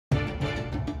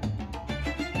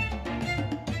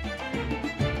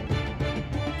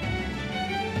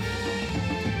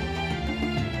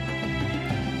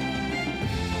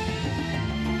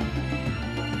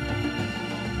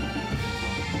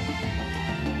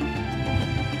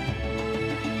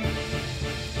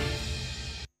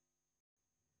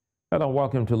Hello,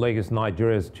 welcome to Lagos,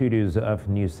 Nigeria's studios of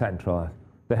News Central.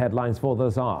 The headlines for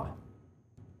this are: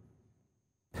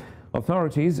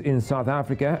 authorities in South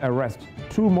Africa arrest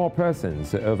 2 more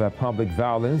persons over public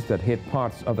violence that hit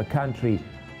parts of the country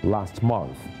last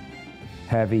month.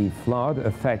 Heavy flood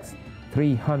affects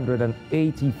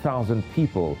 380,000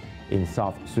 people in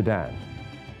South Sudan.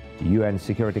 The UN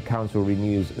Security Council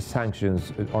renews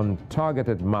sanctions on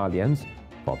targeted Malians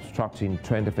for obstructing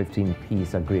 2015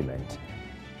 peace agreement.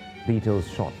 Details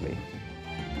shortly.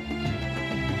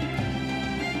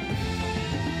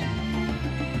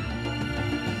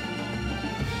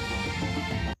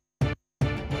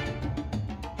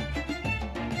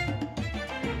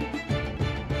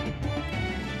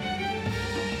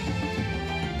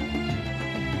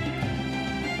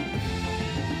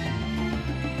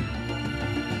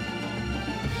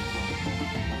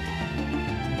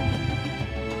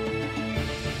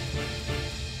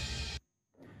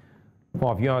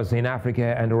 For viewers in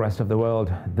Africa and the rest of the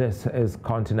world, this is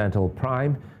Continental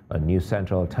Prime, a News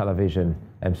Central Television.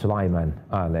 I'm Sulaiman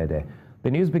Alede. The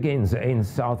news begins in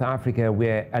South Africa,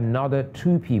 where another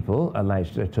 2 people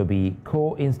alleged to be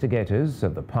co-instigators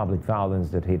of the public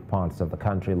violence that hit parts of the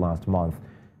country last month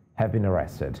have been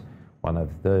arrested. One of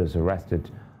those arrested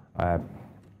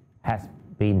has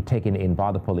been taken in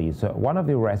by the police. One of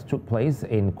the arrests took place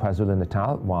in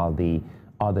KwaZulu-Natal, while the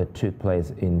other took place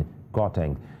in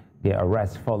Gauteng. The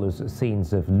arrest follows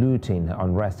scenes of looting,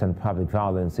 unrest and public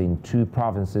violence in 2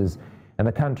 provinces in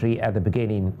the country at the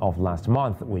beginning of last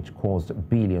month, which caused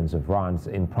billions of rands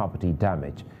in property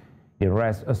damage. The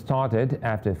arrest started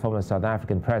after former South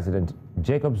African President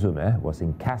Jacob Zuma was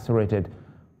incarcerated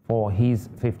for his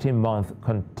 15-month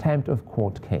contempt of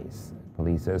court case.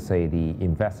 Police say the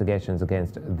investigations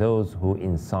against those who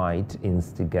incite,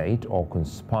 instigate or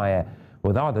conspire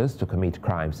with others to commit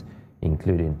crimes,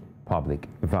 including public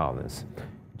violence.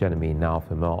 Joining me now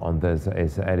for more on this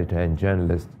is editor and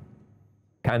journalist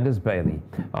Candace Bailey.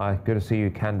 Good to see you,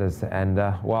 Candace. And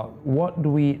well, what do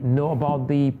we know about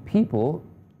the people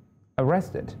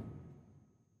arrested?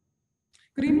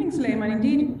 Good evening, Sulaiman.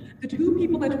 Indeed, the 2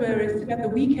 people that were arrested at the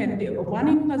weekend, one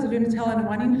in KwaZulu-Natal and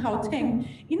one in Gauteng.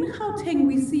 In Gauteng,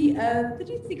 we see a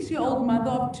 36-year-old mother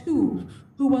of 2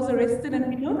 who was arrested, and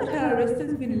we know that her arrest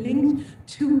has been linked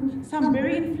to some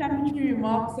very inflammatory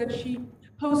remarks that she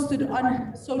posted on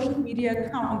her social media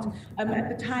account at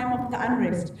the time of the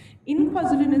unrest. In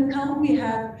KwaZulu-Natal, we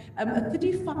have a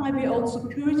 35-year-old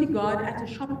security guard at a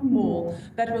shopping mall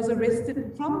that was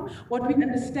arrested. From what we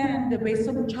understand, based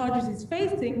on the charges he's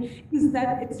facing, is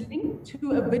that it's linked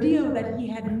to a video that he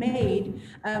had made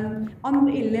on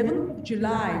the 11th of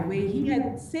July, where he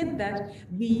had said that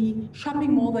the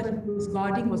shopping mall that he was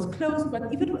guarding was closed,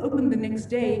 but if it were open the next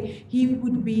day, he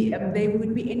would be, they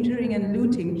would be entering and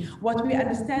looting. What we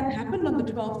understand happened on the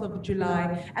 12th of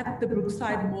July at the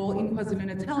Brookside Mall in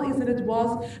KwaZulu-Natal is that it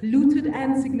was looted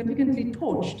and significantly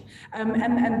torched,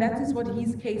 and that is what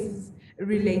his cases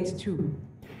relate to.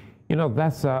 You know,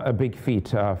 that's a big feat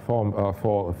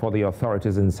for the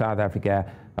authorities in South Africa,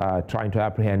 trying to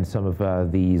apprehend some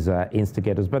of these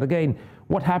instigators. But again,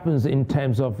 what happens in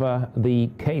terms of the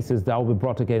cases that will be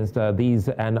brought against these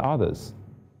and others?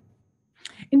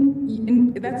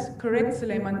 That's correct,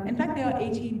 Sulaiman. In fact, there are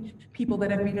 18 people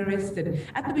that have been arrested.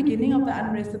 At the beginning of the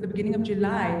unrest, at the beginning of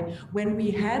July, when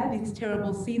we had these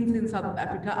terrible scenes in South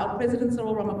Africa, our President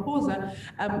Cyril Ramaphosa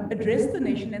addressed the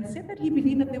nation and said that he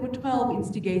believed that there were 12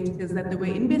 instigators that they were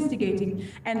investigating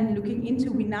and looking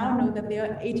into. We now know that there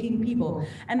are 18 people.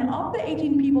 And of the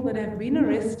 18 people that have been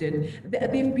arrested, there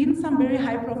have been some very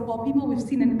high-profile people. We've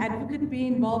seen an advocate be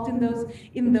involved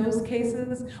in those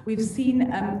cases. We've seen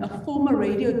a former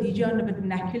radio DJ on a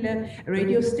vernacular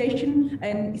radio station,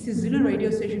 an isiZulu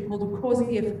radio station called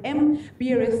Ukhozi FM,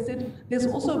 be arrested. There's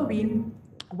also been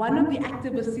one of the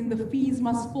activists in the Fees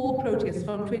Must Fall protest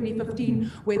from 2015,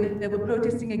 where they were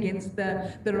protesting against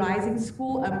the rising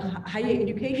school higher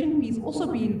education fees,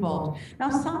 also be involved. Now,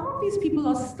 some of these people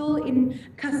are still in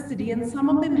custody, and some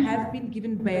of them have been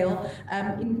given bail.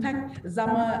 In fact,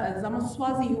 Zama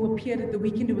Swazi, who appeared at the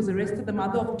weekend, who was arrested, the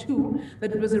mother of 2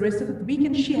 that was arrested at the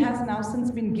weekend, she has now since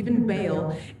been given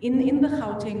bail in the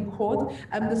Gauteng court.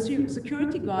 The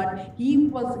security guard, he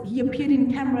appeared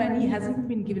in camera and he hasn't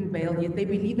been given bail yet. They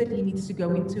believe that he needs to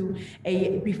go into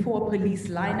a before police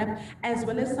lineup, as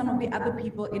well as some of the other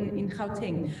people in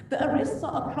Gauteng. The arrests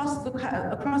are across the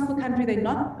country. They're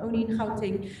not only in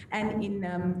Gauteng and in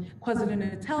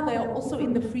KwaZulu-Natal, they are also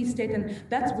in the Free State, and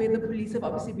that's where the police have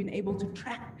obviously been able to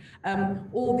track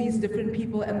all these different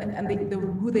people and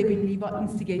who they believe are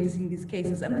instigators in these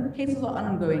cases, and the cases are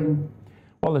ongoing.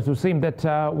 Well, it would seem that,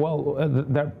 there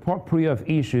are potpourri of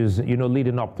issues,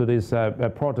 leading up to this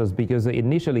protest, because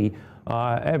initially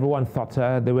everyone thought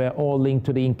they were all linked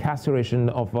to the incarceration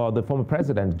of the former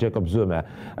president, Jacob Zuma.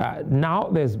 Now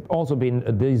there's also been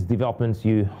these developments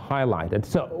you highlighted.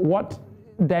 So what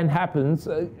then happens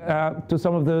to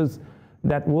some of those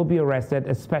that will be arrested,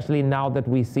 especially now that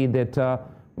we see that,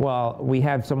 we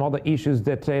have some other issues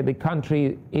that the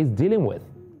country is dealing with?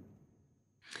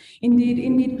 Indeed,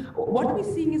 indeed. What we're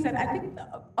seeing is that I think,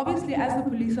 obviously, as the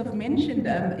police have mentioned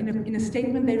in a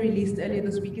statement they released earlier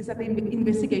this week, is that the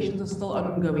investigations are still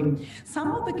ongoing.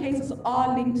 Some of the cases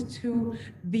are linked to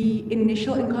the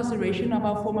initial incarceration of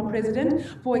our former president.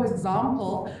 For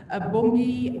example,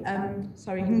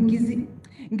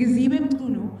 Ngizibe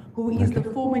Mtunu, who is the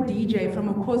former DJ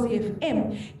from Ukhozi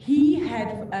FM, he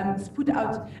had put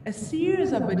out a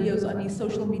series of videos on his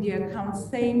social media accounts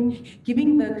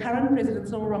giving the current president,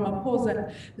 Cyril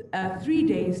Ramaphosa, 3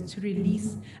 days to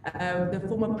release the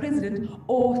former president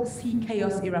or see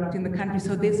chaos erupt in the country.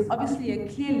 So there's obviously a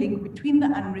clear link between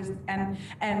the unrest and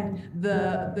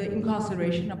the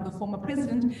incarceration of the former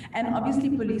president. And obviously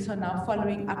police are now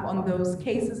following up on those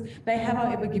cases. They have,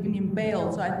 however, given him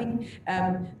bail. So I think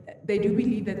they do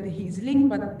believe that he's linked,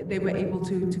 but they were able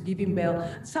to give him bail.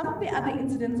 Some of the other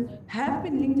incidents have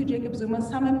been linked to Jacob Zuma,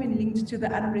 some have been linked to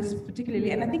the unrest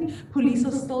particularly, and I think police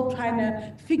are still trying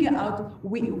to figure out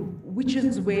which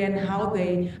is where and how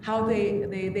they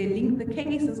link the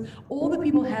cases. All the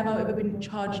people have, however, been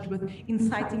charged with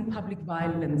inciting public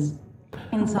violence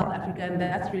in South Africa, and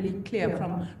that's really clear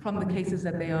from the cases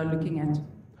that they are looking at.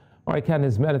 All right,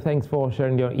 Candice, many thanks for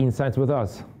sharing your insights with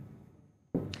us.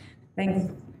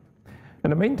 Thanks. In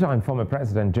the meantime, former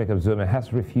President Jacob Zuma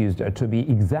has refused to be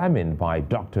examined by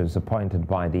doctors appointed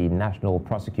by the National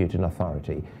Prosecuting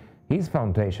Authority. His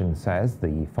foundation says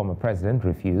the former president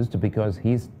refused because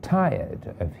he's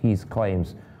tired of his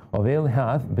claims of ill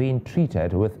health being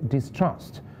treated with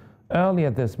distrust.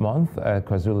 Earlier this month,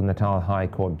 KwaZulu-Natal High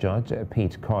Court Judge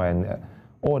Pete Cohen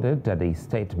ordered that the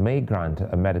state may grant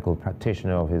a medical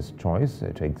practitioner of his choice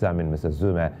to examine Mr.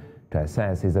 Zuma to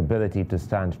assess his ability to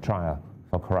stand trial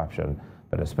for corruption.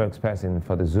 But a spokesperson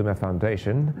for the Zuma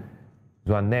Foundation,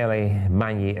 Zwanele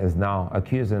Manyi, is now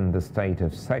accusing the state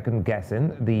of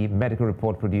second-guessing the medical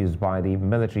report produced by the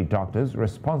military doctors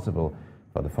responsible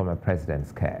for the former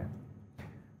president's care.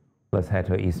 Let's head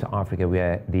to East Africa,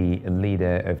 where the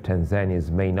leader of Tanzania's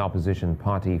main opposition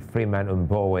party, Freeman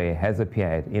Mbowe, has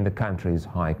appeared in the country's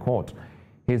high court.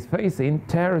 He's facing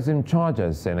terrorism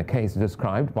charges in a case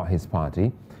described by his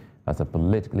party as a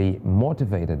politically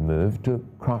motivated move to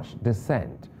crush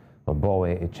dissent.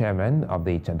 Mbowe, a chairman of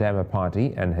the Chadema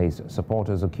party, and his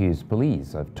supporters accused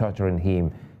police of torturing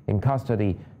him in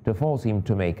custody to force him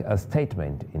to make a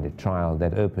statement in the trial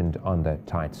that opened under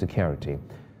tight security.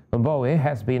 Mbowe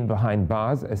has been behind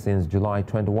bars since July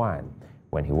 21,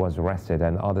 when he was arrested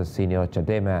and other senior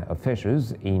Chadema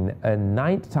officials in a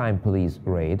nighttime police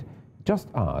raid just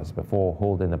hours before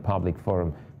holding a public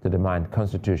forum to demand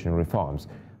constitutional reforms.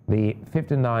 The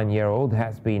 59-year-old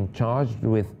has been charged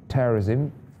with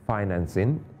terrorism,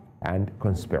 financing, and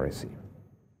conspiracy.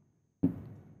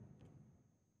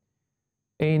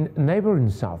 In neighboring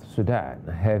South Sudan,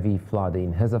 heavy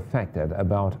flooding has affected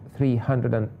about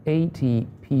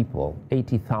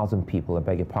 380,000 people, I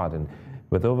beg your pardon,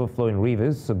 with overflowing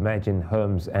rivers submerging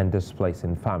homes and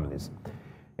displacing families.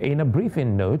 In a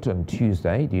briefing note on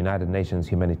Tuesday, the United Nations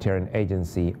humanitarian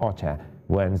agency, OCHA,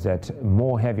 warns that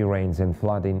more heavy rains and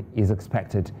flooding is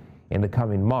expected in the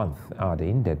coming month,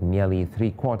 adding that nearly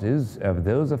three-quarters of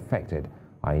those affected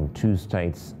are in two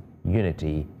states,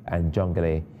 Unity and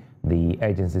Jonglei. The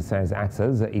agency says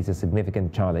access is a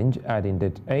significant challenge, adding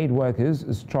that aid workers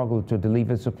struggle to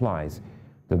deliver supplies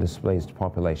to displaced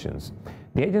populations.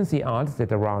 The agency adds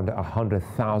that around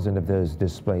 100,000 of those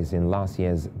displaced in last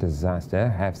year's disaster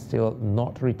have still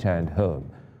not returned home,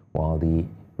 while the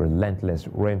relentless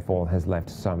rainfall has left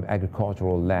some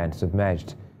agricultural land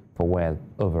submerged for well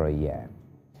over a year.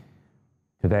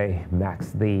 Today marks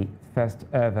the first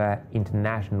ever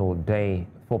International Day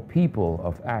for People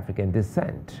of African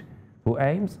Descent, who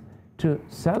aims to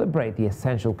celebrate the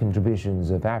essential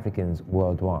contributions of Africans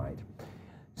worldwide.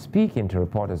 Speaking to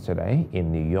reporters today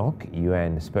in New York,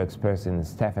 UN spokesperson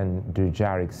Stefan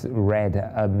Dujarric read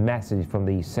a message from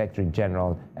the Secretary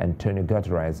General Antonio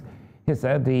Guterres. He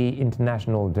said the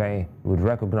International Day would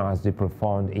recognize the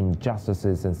profound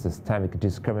injustices and systemic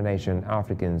discrimination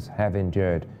Africans have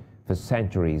endured for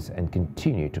centuries and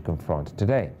continue to confront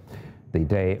today. The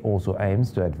day also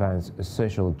aims to advance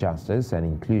social justice and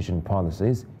inclusion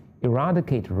policies,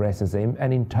 eradicate racism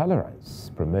and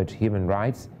intolerance, promote human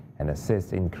rights, and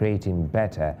assist in creating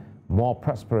better, more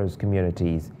prosperous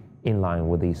communities in line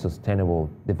with the Sustainable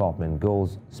Development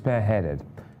Goals spearheaded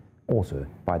also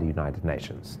by the United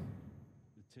Nations.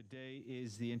 Today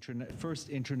is the first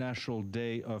International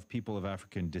Day of People of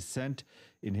African Descent.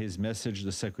 In his message,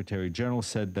 the Secretary General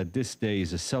said that this day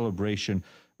is a celebration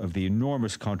of the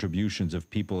enormous contributions of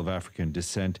people of African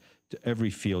descent to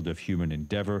every field of human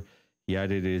endeavor. He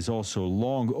added it is also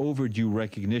long overdue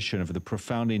recognition of the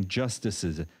profound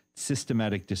injustices,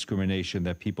 systematic discrimination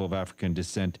that people of African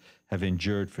descent have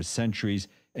endured for centuries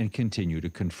and continue to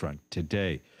confront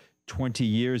today. 20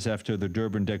 years after the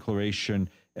Durban Declaration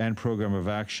and Program of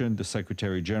Action, the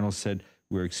Secretary General said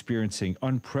we're experiencing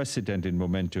unprecedented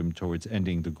momentum towards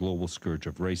ending the global scourge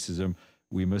of racism.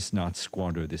 We must not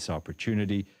squander this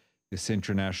opportunity. This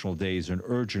International Day is an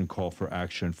urgent call for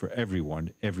action for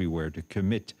everyone, everywhere, to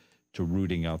commit to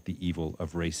rooting out the evil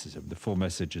of racism. The full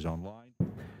message is online.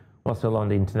 Well, still on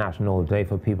the International Day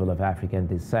for People of African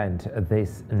Descent,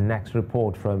 this next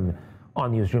report from our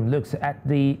newsroom looks at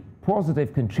the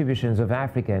positive contributions of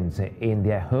Africans in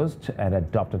their host and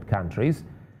adopted countries,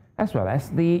 as well as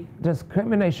the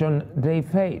discrimination they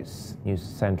face. News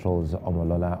Central's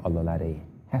Omolola Ololade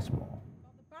has more.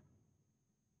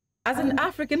 As an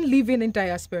African living in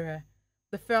diaspora,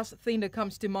 the first thing that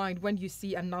comes to mind when you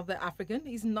see another African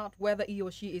is not whether he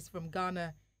or she is from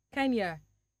Ghana, Kenya,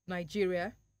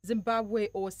 Nigeria, Zimbabwe,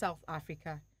 or South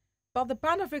Africa, but the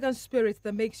Pan-African spirit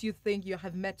that makes you think you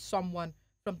have met someone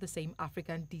from the same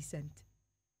African descent.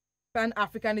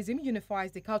 Pan-Africanism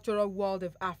unifies the cultural world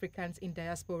of Africans in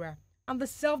diaspora and the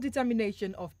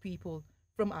self-determination of people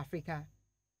from Africa.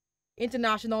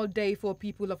 International Day for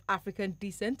People of African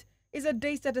Descent is a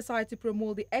day set aside to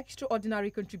promote the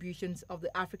extraordinary contributions of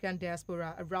the African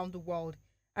diaspora around the world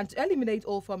and to eliminate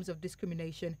all forms of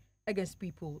discrimination against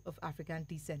people of African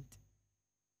descent.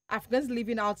 Africans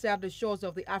living outside the shores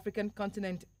of the African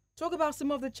continent talk about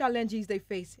some of the challenges they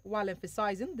face while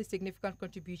emphasizing the significant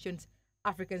contributions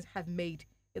Africans have made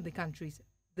in the countries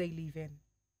they live in.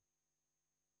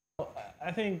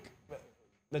 I think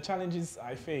the challenges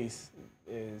I face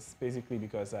is basically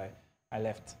because I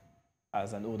left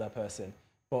as an older person.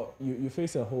 But you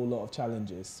face a whole lot of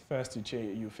challenges. First,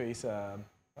 you face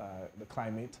the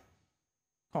climate.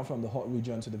 Come from the hot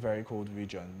region to the very cold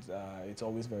regions. It's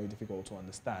always very difficult to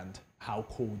understand how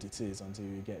cold it is until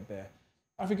you get there.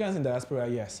 Africans in diaspora,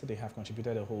 yes, they have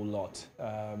contributed a whole lot.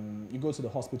 You go to the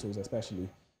hospitals especially,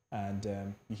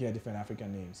 and you hear different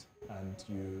African names,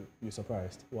 and you're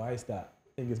surprised. Why is that?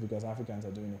 I think it's because Africans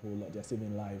are doing a whole lot. They're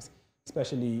saving lives,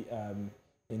 especially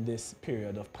in this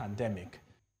period of pandemic.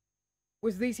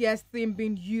 With this year's theme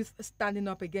being Youth Standing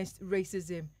Up Against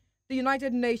Racism, the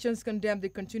United Nations condemned the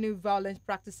continued violent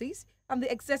practices and the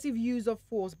excessive use of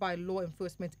force by law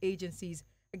enforcement agencies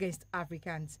against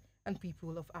Africans and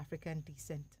people of African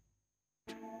descent.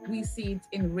 We see it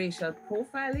in racial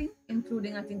profiling,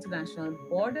 including at international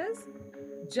borders,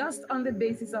 just on the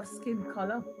basis of skin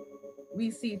color.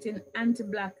 We see it in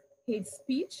anti-Black hate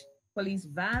speech, police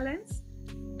violence,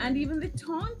 and even the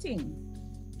taunting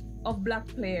of Black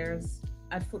players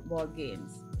at football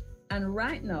games. And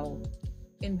right now,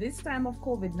 in this time of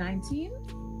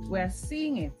COVID-19, we're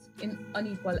seeing it in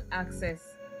unequal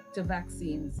access to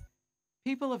vaccines.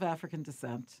 People of African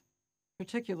descent,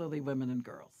 particularly women and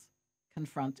girls,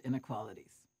 confront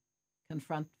inequalities,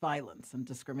 confront violence and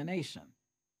discrimination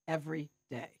every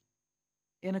day.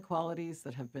 Inequalities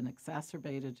that have been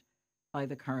exacerbated by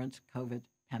the current COVID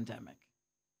pandemic.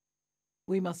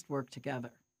 We must work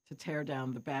together to tear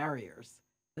down the barriers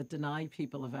that deny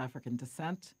people of African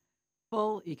descent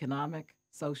full economic,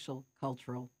 social,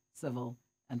 cultural, civil,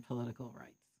 and political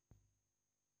rights.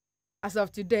 As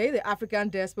of today, the African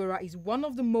diaspora is one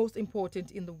of the most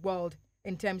important in the world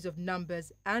in terms of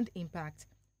numbers and impact,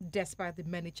 despite the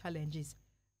many challenges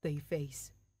they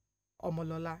face.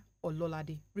 Omolola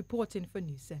Ololade, reporting for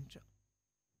News Central.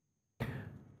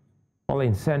 Well,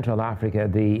 in Central Africa,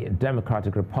 the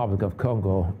Democratic Republic of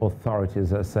Congo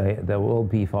authorities say they will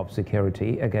beef up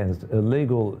security against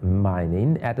illegal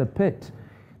mining at a pit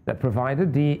that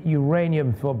provided the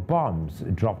uranium for bombs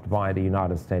dropped by the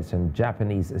United States and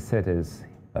Japanese cities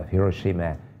of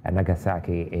Hiroshima and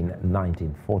Nagasaki in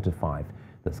 1945.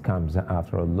 This comes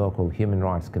after a local human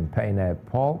rights campaigner,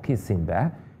 Paul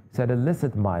Kisimba, said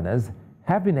illicit miners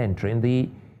have been entering the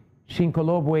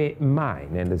Shinkolobwe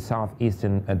mine in the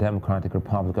southeastern Democratic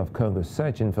Republic of Congo,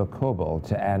 searching for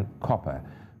cobalt and copper,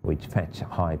 which fetch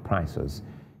high prices.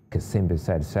 Kisimba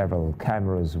said several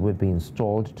cameras would be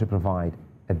installed to provide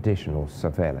additional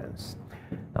surveillance.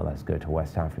 Now let's go to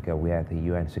West Africa, where the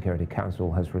UN Security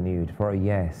Council has renewed for a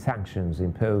year sanctions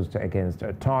imposed against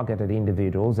targeted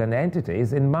individuals and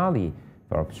entities in Mali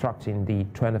for obstructing the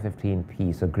 2015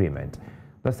 peace agreement.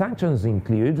 The sanctions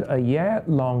include a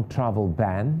year-long travel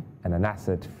ban and an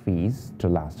asset freeze to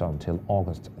last until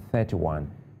August 31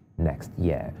 next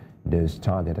year. Those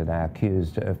targeted are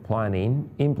accused of planning,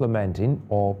 implementing,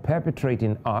 or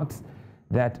perpetrating acts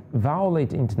that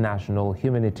violate international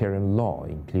humanitarian law,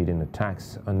 including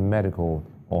attacks on medical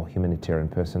or humanitarian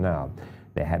personnel.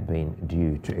 They had been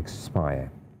due to expire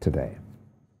today.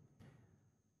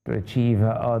 To achieve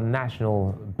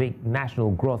big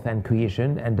national growth and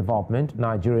cohesion and development,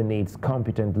 Nigeria needs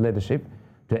competent leadership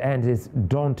to end its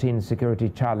daunting security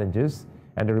challenges,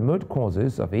 and the remote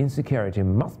causes of insecurity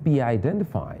must be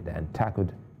identified and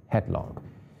tackled headlong.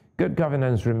 Good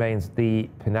governance remains the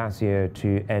panacea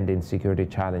to ending security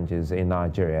challenges in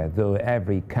Nigeria. Though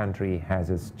every country has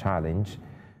its challenge,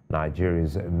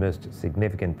 Nigeria's most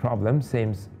significant problem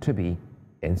seems to be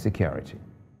insecurity.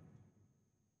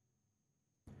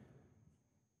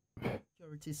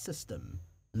 Security system,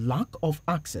 lack of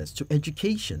access to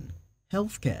education,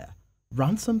 healthcare,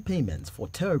 ransom payments for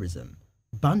terrorism,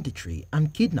 banditry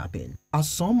and kidnapping are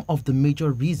some of the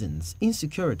major reasons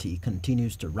insecurity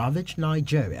continues to ravage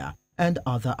Nigeria and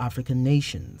other African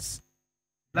nations.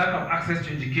 Lack of access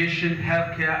to education,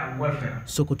 healthcare and welfare.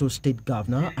 Sokoto State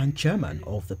Governor and Chairman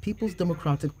of the People's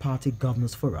Democratic Party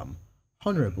Governors Forum,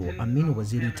 Honorable Aminu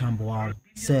Waziri Tambuwal,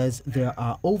 says there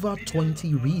are over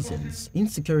 20 reasons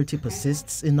insecurity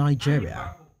persists in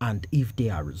Nigeria, and if they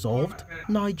are resolved,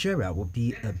 Nigeria will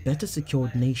be a better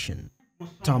secured nation.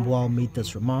 Tambuwal made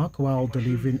this remark while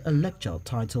delivering a lecture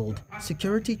titled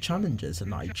Security Challenges in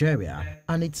Nigeria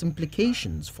and Its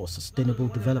Implications for Sustainable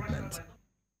Development.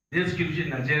 The insecurity in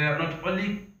Nigeria not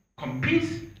only competes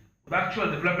with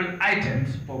actual development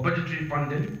items for budgetary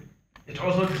funding, it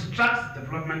also distracts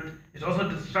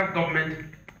government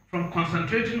from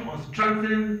concentrating on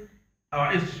strengthening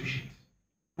our institutions,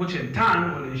 which in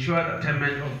turn will ensure the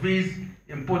attainment of these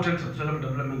important sustainable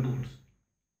development goals.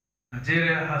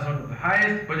 Nigeria has one of the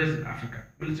highest budgets in Africa,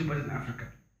 military budget in Africa.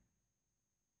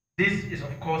 This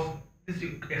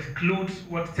excludes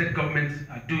what state governments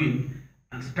are doing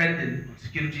and spending on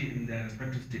security in their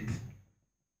respective states.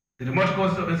 The remote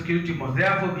causes of insecurity must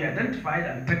therefore be identified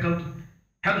and tackled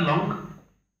headlong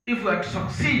if we are to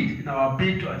succeed in our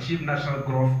bid to achieve national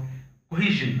growth,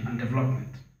 cohesion and development.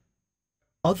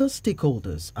 Other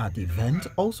stakeholders at the event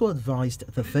also advised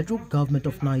the federal government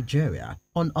of Nigeria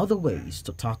on other ways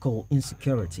to tackle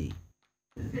insecurity.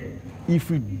 If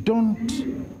we don't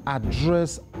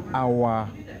address our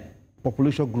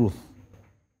population growth,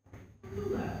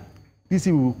 this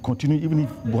will continue even if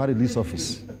Buhari leaves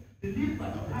office.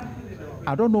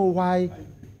 I don't know why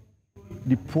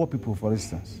the poor people, for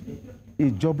instance,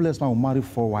 a jobless man will marry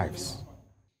 4 wives.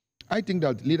 I think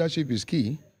that leadership is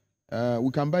key.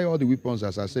 We can buy all the weapons,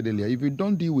 as I said earlier. If we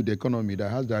don't deal with the economy that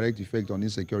has direct effect on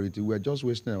insecurity, we're just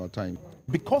wasting our time.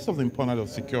 Because of the importance of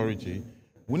security,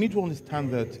 we need to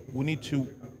understand that we need to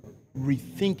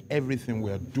rethink everything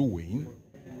we're doing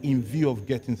in view of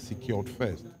getting secured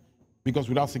first. Because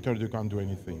without security, you can't do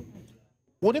anything.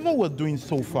 Whatever we're doing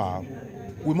so far,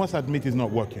 we must admit is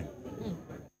not working.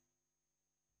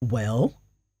 Well,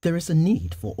 there is a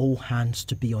need for all hands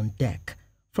to be on deck,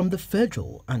 from the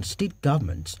federal and state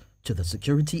governments to the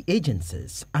security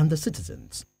agencies and the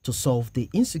citizens, to solve the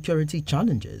insecurity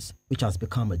challenges which has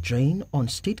become a drain on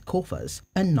state coffers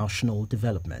and national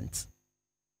development.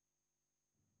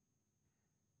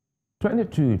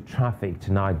 22 trafficked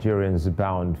Nigerians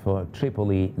bound for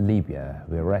Tripoli, Libya,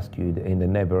 were rescued in the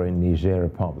neighboring Niger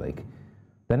Republic.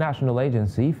 The National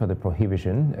Agency for the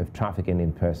Prohibition of Trafficking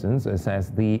in Persons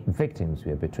says the victims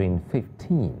were between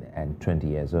 15 and 20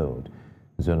 years old.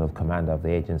 Zonal Commander of the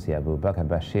agency, Abubakar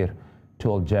Bashir,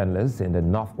 told journalists in the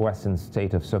northwestern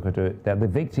state of Sokoto that the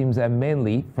victims are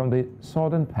mainly from the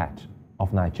southern part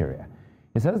of Nigeria.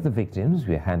 He says the victims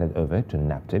were handed over to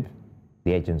NAPTIP,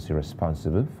 the agency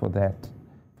responsible for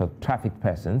trafficked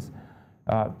persons,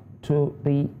 for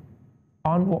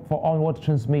onward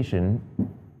transmission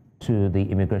to the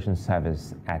immigration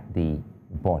service at the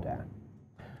border.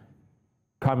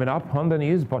 Coming up on the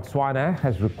news, Botswana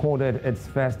has recorded its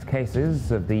first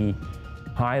cases of the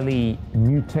highly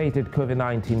mutated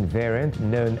COVID-19 variant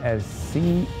known as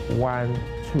C12.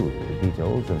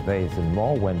 Details of this and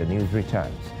more when the news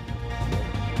returns.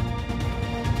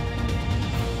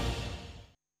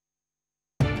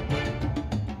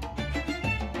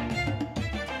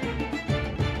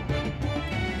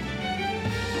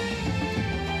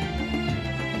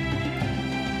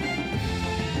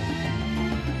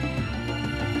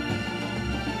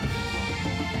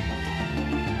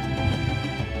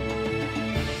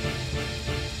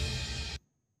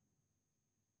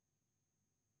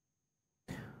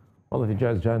 Well, if you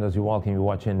just joined us, you're welcome. You're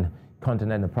watching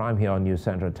Continental Prime here on News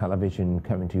Central Television,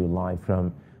 coming to you live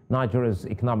from Nigeria's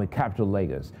economic capital,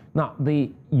 Lagos. Now,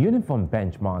 the uniform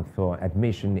benchmark for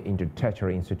admission into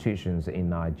tertiary institutions in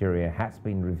Nigeria has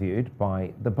been reviewed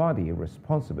by the body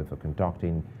responsible for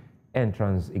conducting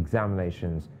entrance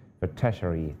examinations for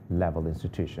tertiary level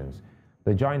institutions.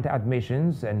 The Joint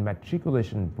Admissions and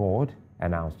Matriculation Board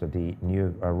announced the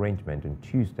new arrangement on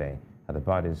Tuesday at the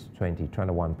body's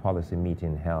 2021 policy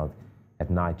meeting held at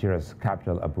Nigeria's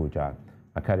capital, Abuja.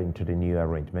 According to the new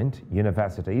arrangement,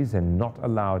 universities are not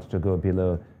allowed to go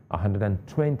below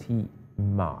 120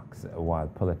 marks, while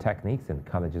polytechnics and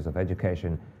colleges of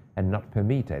education are not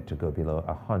permitted to go below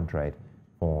 100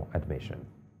 for admission.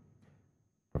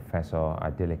 Professor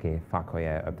Adeleke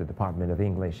Fakoya of the Department of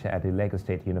English at the Lagos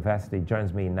State University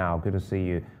joins me now. Good to see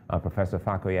you, Professor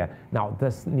Fakoya. Now,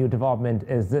 this new development,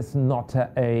 is this not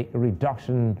a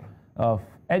reduction of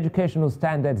educational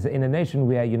standards in a nation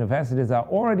where universities are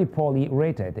already poorly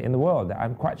rated in the world?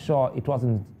 I'm quite sure it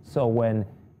wasn't so when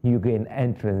you gain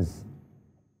entrance.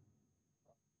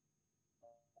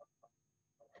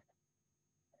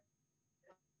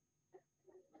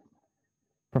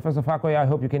 Professor Fakoya, I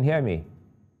hope you can hear me.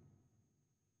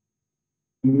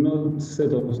 Not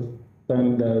set up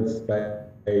standards by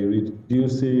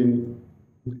reducing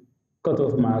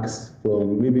cutoff marks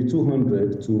from maybe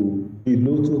 200 to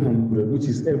below 200, which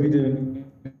is evident.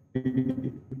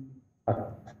 The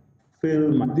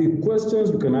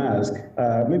questions we can ask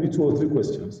are maybe 2 or 3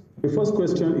 questions. The first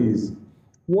question is,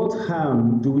 what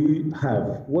harm do we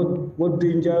have? What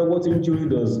danger, what injury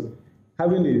does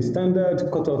having a standard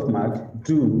cutoff mark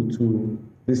do to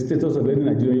the status of any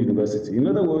Nigerian university? In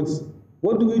other words,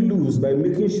 what do we lose by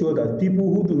making sure that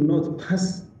people who do not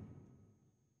pass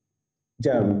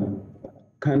JAMB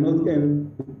cannot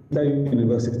enter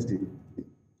university?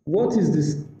 What is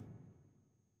this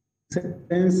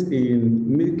sense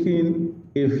in making,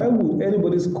 how would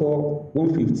anybody score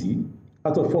 150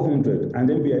 out of 400 and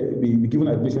then be given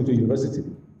admission to university?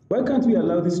 Why can't we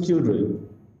allow these children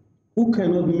who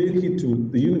cannot make it to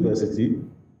the university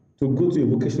to go to a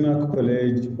vocational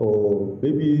college or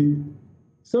maybe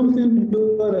something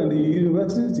lower than the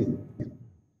university?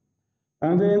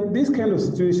 And then this kind of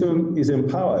situation is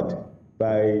empowered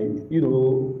by,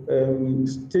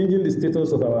 changing the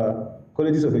status of our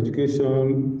colleges of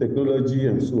education, technology,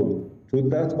 and so on, to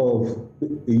that of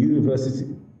a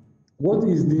university. What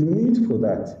is the need for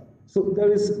that? So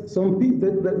there is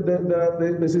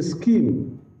there's a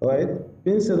scheme, right,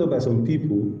 being set up by some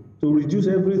people to reduce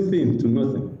everything to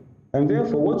nothing. And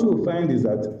therefore, what you will find is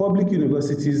that public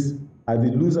universities are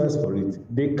the losers for it.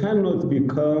 They cannot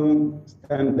become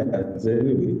standards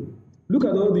anyway. Look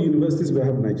at all the universities we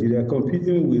have in Nigeria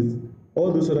competing with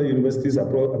all those other universities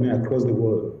across the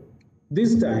world.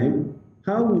 This time,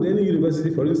 how would any university,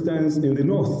 for instance, in the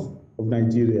north of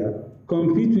Nigeria,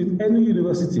 compete with any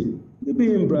university,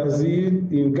 maybe in Brazil,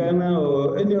 in Ghana,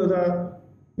 or any other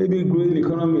maybe growing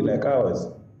economy like ours?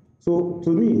 So to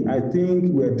me, I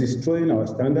think we're destroying our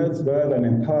standards rather than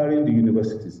empowering the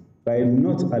universities by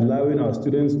not allowing our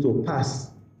students to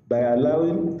pass, by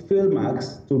allowing fail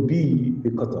marks to be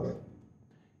the cutoff.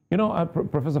 You know,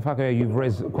 Professor Fakoya, you've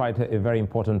raised quite a very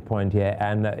important point here,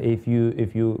 and if you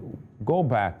go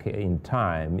back in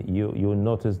time, you'll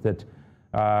notice that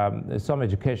some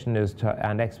educationists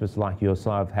and experts like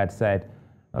yourself had said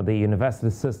the university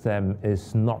system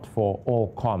is not for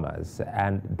all comers,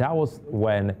 and that was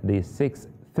when the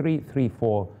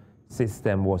 6334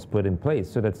 system was put in place,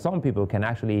 so that some people can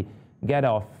actually get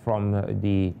off from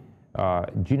the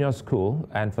junior school,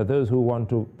 and for those who want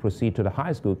to proceed to the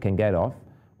high school can get off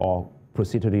or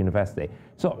proceed to the university.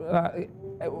 So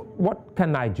what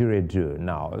can Nigeria do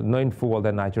now, knowing full well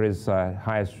that Nigeria's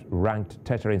highest ranked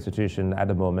tertiary institution at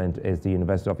the moment is the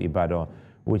University of Ibadan,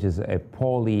 which is a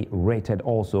poorly rated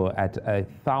also at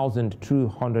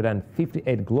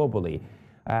 1,258 globally.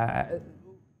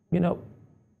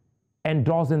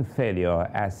 Endorsing failure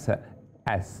as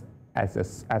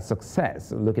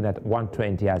success, looking at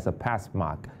 120 as a pass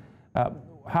mark.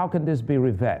 How can this be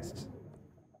reversed?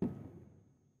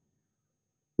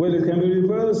 Well, it can be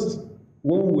reversed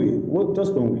one way,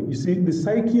 just one way. You see, the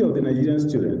psyche of the Nigerian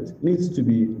student needs to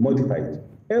be modified.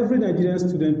 Every Nigerian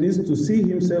student needs to see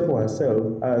himself or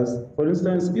herself as, for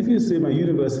instance, if you say my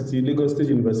university, Lagos State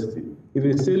University, if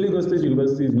you say Lagos State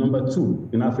University is number 2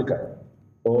 in Africa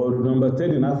or number 10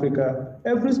 in Africa,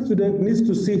 every student needs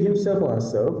to see himself or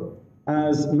herself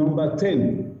as number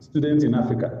 10 student in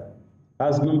Africa,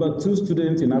 as number 2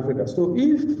 student in Africa. So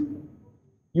if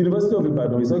University of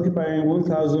Ibadan is occupying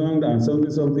 1,000 and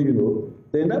something,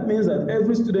 then that means that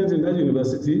every student in that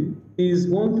university is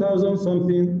 1,000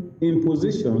 something in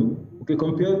position, okay,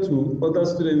 compared to other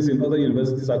students in other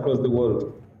universities across the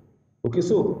world. Okay,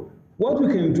 so what we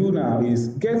can do now is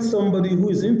get somebody who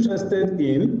is interested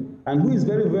in and who is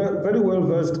very well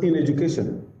versed in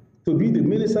education to be the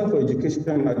Minister for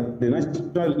Education at the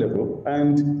national level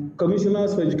and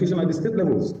commissioners for education at the state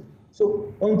levels.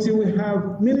 So until we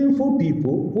have meaningful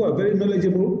people who are very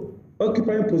knowledgeable,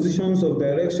 occupying positions of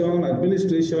direction,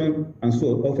 administration, and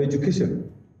so on, of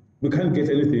education, we can't get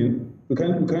anything. We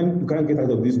can't get out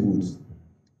of these woods.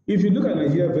 If you look at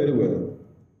Nigeria very well,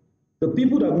 the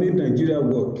people that made Nigeria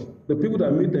work, the people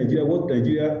that made Nigeria what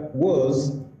Nigeria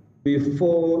was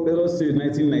before, let us say,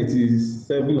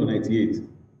 1997 or 98,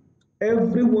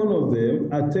 every one of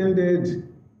them attended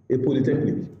a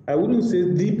polytechnic. I wouldn't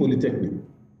say the polytechnic,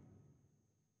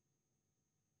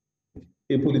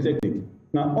 a polytechnic.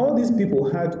 Now, all these people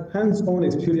had hands-on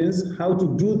experience, how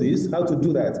to do this, how to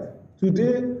do that.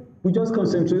 Today, we just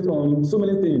concentrate on so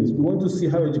many things. We want to see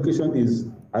how education is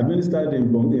administered in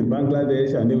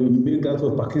Bangladesh, and then we make out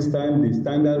of Pakistan the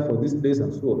standard for this place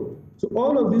and so on. So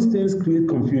all of these things create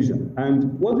confusion.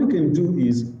 And what we can do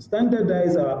is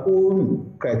standardize our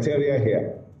own criteria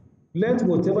here. Let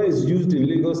whatever is used in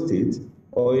Lagos State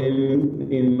or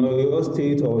in Oyo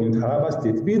State or in Taraba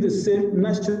State be the same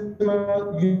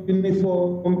national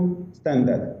uniform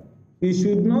standard. It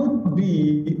should not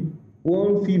be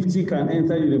 150 can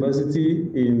enter university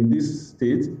in this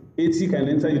state, 80 can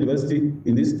enter university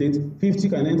in this state, 50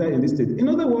 can enter in this state. In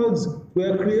other words, we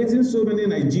are creating so many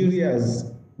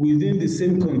Nigerias within the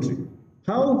same country.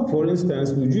 How, for instance,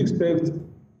 would you expect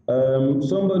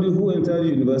somebody who entered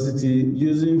university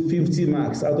using 50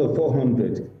 marks out of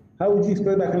 400? How would you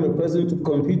expect that kind of person to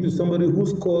compete with somebody who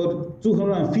scored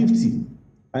 250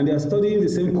 and they are studying the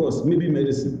same course, maybe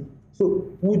medicine? So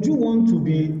would you want to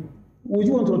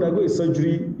undergo a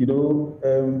surgery,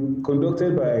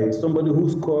 conducted by somebody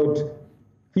who scored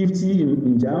 50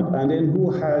 in JAMB and then who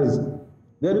has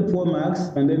very poor marks,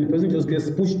 and then the person just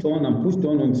gets pushed on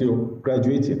until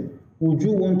graduating? Would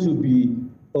you want to be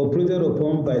operated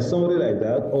upon by somebody like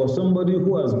that, or somebody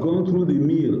who has gone through the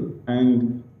mill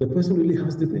and the person really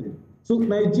has the thing? So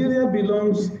Nigeria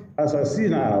belongs, as I see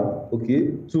now,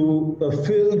 okay, to a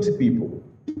failed people.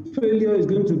 Failure is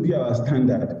going to be our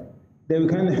standard. Then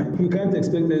we can't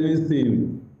expect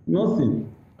anything, nothing.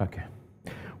 Okay.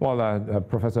 Well,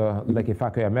 Professor Lekki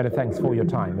Fakoya, many thanks for your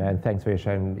time and thanks for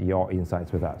sharing your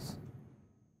insights with us.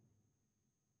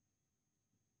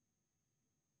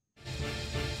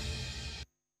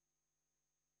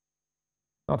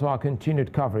 Now to our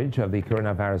continued coverage of the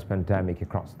coronavirus pandemic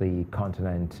across the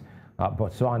continent,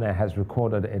 Botswana has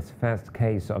recorded its first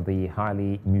case of the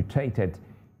highly mutated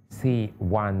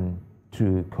C12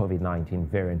 COVID-19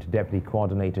 variant. Deputy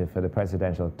Coordinator for the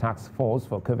Presidential Task Force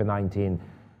for COVID-19,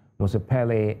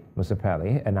 Musapele,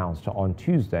 announced on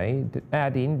Tuesday,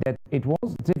 adding that it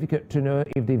was difficult to know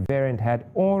if the variant had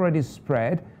already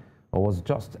spread or was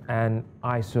just an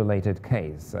isolated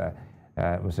case.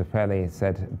 Musapele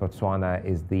said Botswana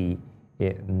is the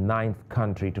 9th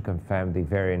country to confirm the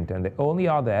variant and the only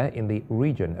other in the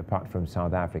region apart from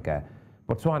South Africa.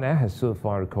 Botswana has so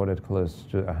far recorded close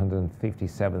to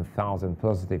 157,000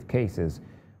 positive cases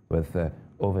with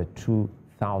over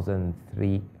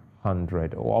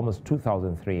 2,300 or almost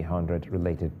 2,300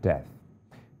 related deaths.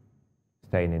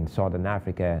 Staying in Southern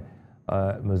Africa,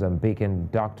 Mozambican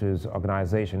Doctors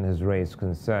Organization has raised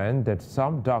concern that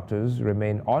some doctors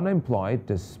remain unemployed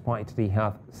despite the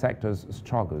health sector's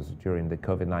struggles during the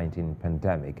COVID-19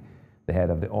 pandemic. The head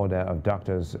of the Order of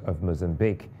Doctors of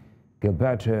Mozambique,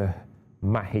 Gilberto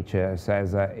Mahicha,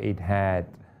 says it had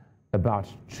about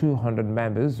 200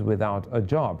 members without a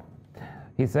job.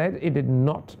 He said it did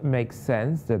not make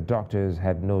sense that doctors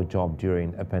had no job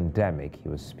during a pandemic. He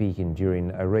was speaking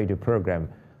during a radio program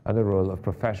on the role of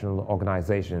professional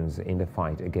organizations in the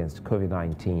fight against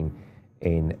COVID-19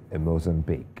 in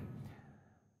Mozambique.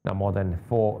 Now, more than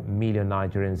 4 million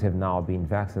Nigerians have now been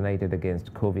vaccinated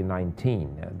against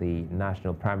COVID-19. The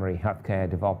National Primary Healthcare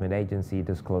Development Agency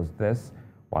disclosed this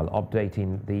while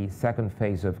updating the second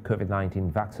phase of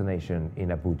COVID-19 vaccination in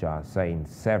Abuja, saying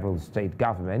several state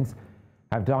governments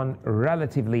have done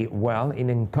relatively well in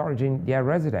encouraging their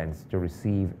residents to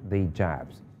receive the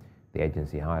jabs. The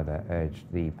agency, however, urged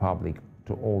the public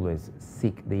to always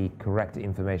seek the correct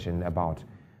information about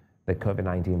the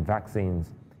COVID-19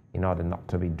 vaccines in order not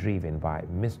to be driven by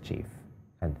mischief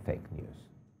and fake news.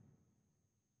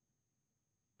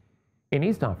 In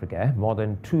East Africa, more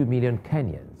than 2 million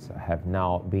Kenyans have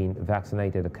now been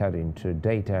vaccinated according to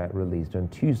data released on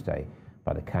Tuesday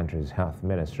by the country's health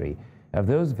ministry. Of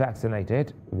those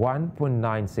vaccinated,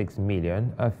 1.96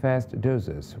 million are first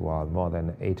doses, while more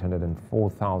than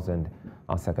 804,000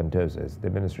 are second doses. The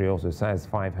ministry also says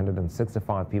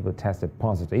 565 people tested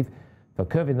positive for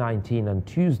COVID-19 on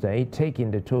Tuesday,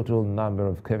 taking the total number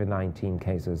of COVID-19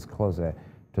 cases closer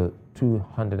to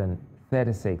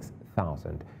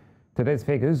 236,000. Today's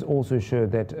figures also show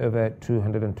that over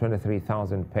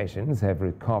 223,000 patients have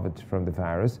recovered from the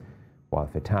virus, while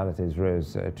fatalities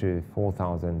rose to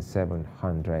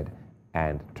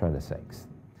 4,726.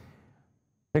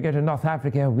 We go to North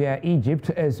Africa, where Egypt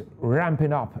is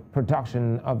ramping up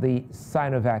production of the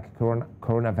Sinovac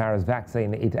coronavirus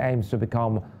vaccine. It aims to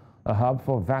become a hub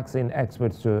for vaccine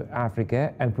exports to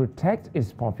Africa and protect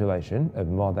its population of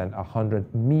more than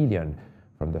 100 million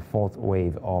from the fourth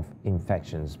wave of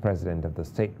infections. President of the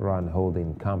state-run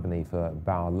holding company for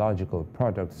biological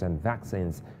products and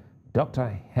vaccines,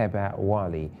 Dr. Heba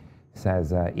Wali,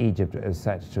 says Egypt is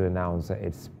set to announce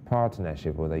its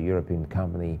partnership with a European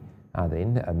company,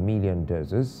 adding 1 million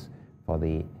doses for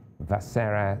the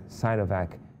Vasera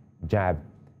Sinovac jab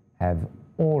have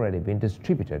already been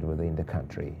distributed within the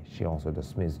country. She also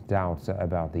dismissed doubts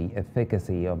about the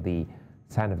efficacy of the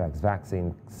Sinovac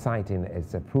vaccine, citing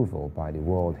its approval by the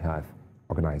World Health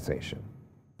Organization.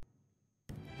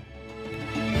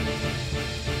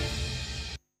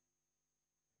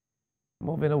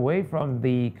 Moving away from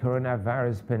the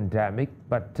coronavirus pandemic,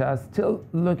 but still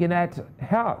looking at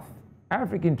health,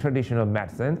 African traditional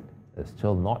medicine is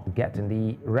still not getting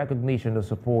the recognition or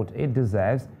support it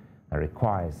deserves and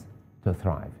requires to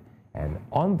thrive. And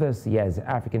on this year's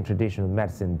African Traditional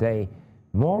Medicine Day,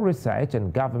 more research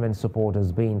and government support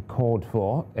is being called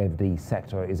for if the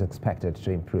sector is expected to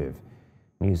improve.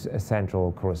 News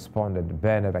Central correspondent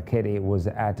Bernard Akede was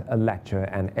at a lecture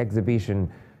and exhibition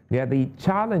where the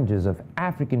challenges of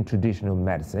African traditional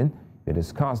medicine were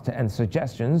discussed and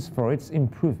suggestions for its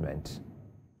improvement.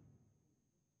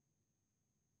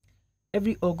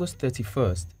 Every August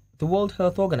 31st, the World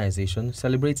Health Organization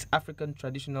celebrates African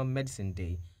Traditional Medicine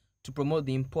Day to promote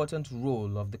the important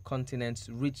role of the continent's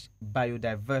rich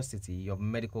biodiversity of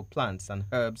medical plants and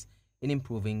herbs in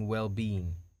improving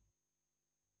well-being.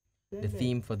 The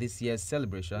theme for this year's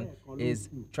celebration is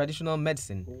Traditional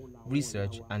Medicine,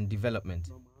 Research and Development.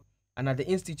 And at the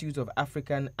Institute of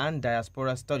African and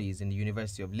Diaspora Studies in the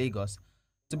University of Lagos,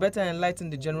 to better enlighten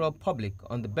the general public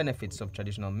on the benefits of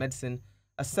traditional medicine,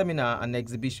 a seminar and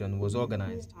exhibition was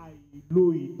organized.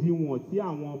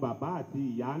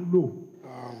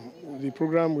 The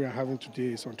program we are having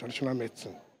today is on traditional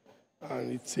medicine,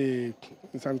 and it's an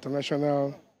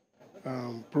international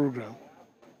program.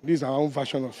 This is our own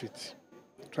version of it,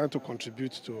 trying to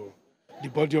contribute to the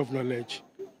body of knowledge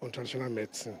on traditional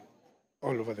medicine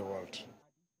all over the world.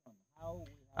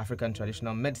 African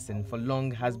traditional medicine for long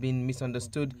has been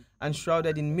misunderstood and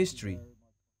shrouded in mystery.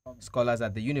 Scholars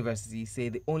at the university say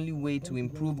the only way to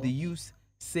improve the use,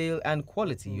 sale and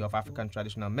quality of African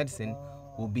traditional medicine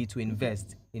will be to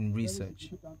invest in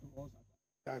research.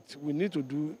 That we need to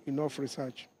do enough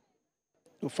research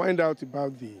to find out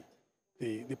about the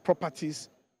properties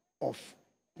of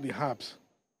the herbs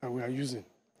that we are using,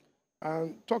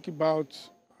 and talk about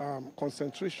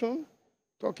concentration,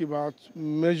 talk about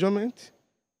measurement,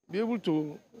 be able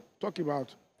to talk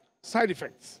about side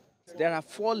effects. There are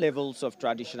 4 levels of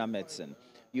traditional medicine.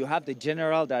 You have the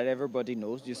general that everybody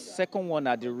knows. The second one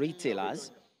are the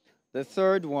retailers. The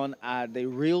third one are the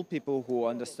real people who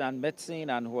understand medicine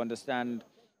and who understand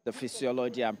the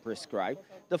physiology and prescribe.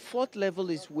 The 4th level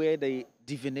is where the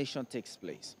divination takes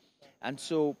place. And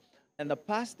so in the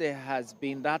past, there has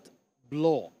been that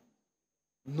blur,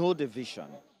 no division.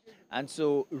 And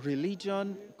so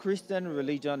religion, Christian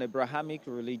religion, Abrahamic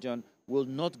religion will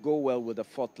not go well with the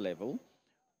 4th level.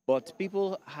 But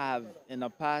people have in the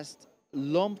past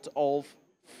lumped all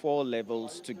 4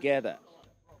 levels together.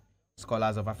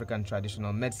 Scholars of African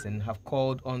traditional medicine have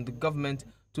called on the government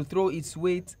to throw its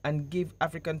weight and give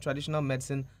African traditional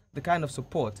medicine the kind of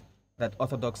support that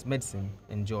orthodox medicine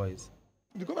enjoys.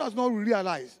 The government has not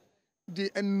realized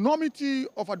the enormity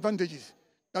of advantages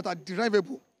that are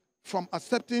derivable from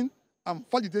accepting and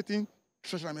validating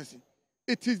traditional medicine.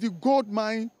 It is the gold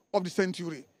mine of the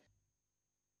century.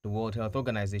 The World Health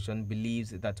Organization believes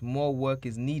that more work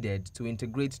is needed to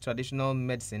integrate traditional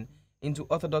medicine into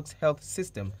orthodox health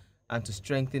system and to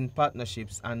strengthen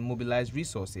partnerships and mobilize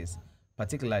resources,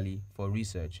 particularly for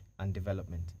research and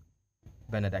development.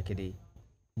 Bernard Akede,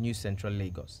 News Central,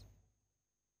 Lagos.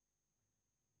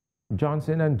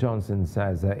 Johnson & Johnson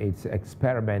says its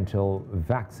experimental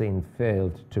vaccine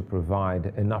failed to provide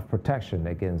enough protection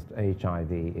against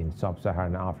HIV in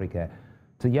sub-Saharan Africa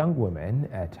to young women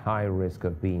at high risk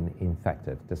of being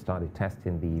infected. The study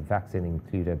testing the vaccine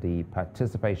included the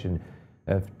participation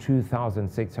of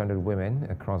 2,600 women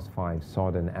across 5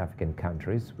 southern African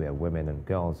countries, where women and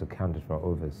girls accounted for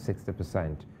over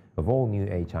 60% of all new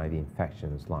HIV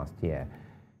infections last year.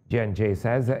 J&J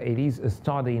says it is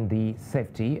studying the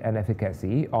safety and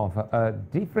efficacy of a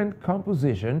different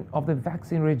composition of the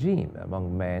vaccine regime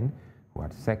among men who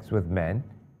had sex with men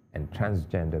and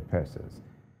transgender persons.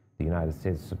 The United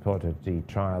States supported the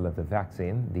trial of the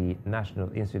vaccine, the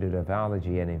National Institute of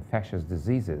Allergy and Infectious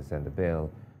Diseases, and the Bill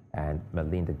and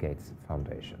Melinda Gates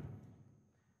Foundation.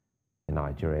 In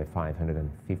Nigeria,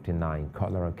 559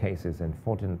 cholera cases and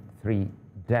 43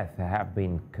 deaths have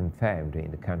been confirmed in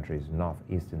the country's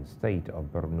northeastern state of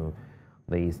Borno.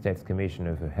 The State's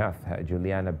Commissioner for Health,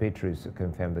 Juliana Beatrice,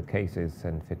 confirmed the cases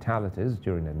and fatalities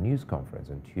during a news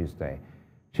conference on Tuesday.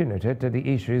 She noted that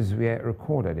the issues were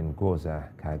recorded in Goza,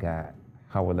 Kaga,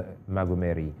 Hawala,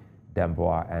 Magumeri,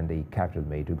 Damboa, and the capital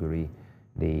Maiduguri.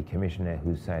 The commissioner,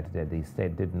 who said that the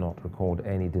state did not record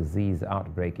any disease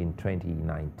outbreak in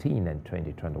 2019 and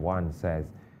 2021, says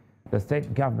the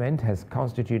state government has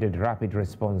constituted rapid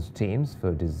response teams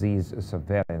for disease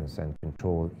surveillance and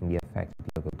control in the affected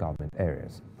local government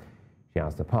areas. She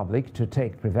asked the public to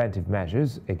take preventive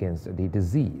measures against the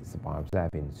disease by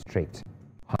observing strict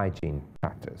hygiene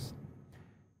practice.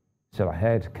 Still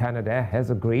ahead, Canada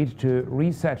has agreed to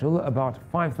resettle about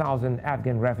 5,000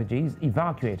 Afghan refugees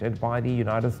evacuated by the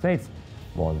United States.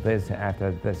 More on this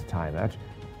after this time out.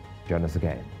 Join us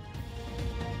again.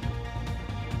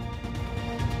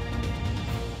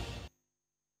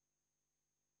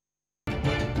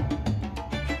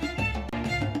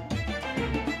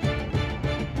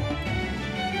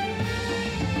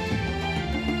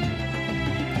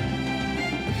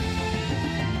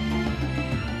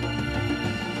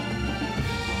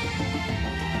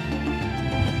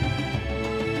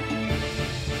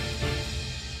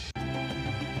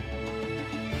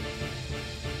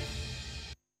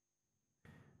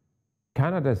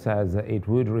 Canada says it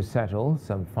would resettle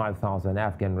some 5,000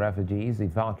 Afghan refugees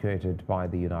evacuated by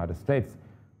the United States.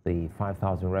 The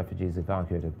 5,000 refugees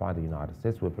evacuated by the United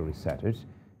States will be resettled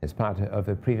as part of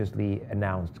a previously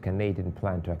announced Canadian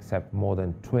plan to accept more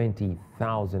than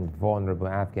 20,000 vulnerable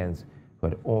Afghans who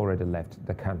had already left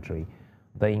the country.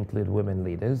 They include women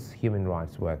leaders, human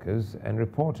rights workers, and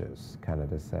reporters.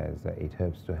 Canada says that it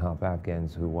hopes to help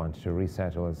Afghans who want to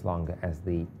resettle as long as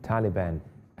the Taliban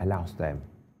allows them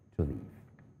to leave.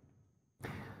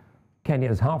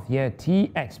 Kenya's half-year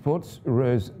tea exports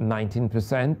rose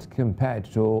 19% compared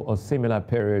to a similar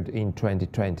period in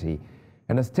 2020.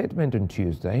 In a statement on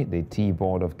Tuesday, the Tea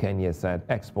Board of Kenya said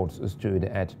exports stood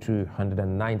at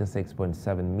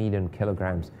 296.7 million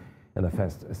kilograms in the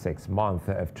first 6 months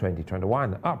of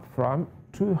 2021, up from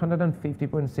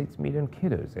 250.6 million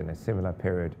kilos in a similar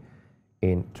period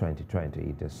in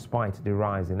 2020. Despite the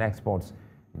rise in exports,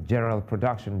 general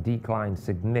production declined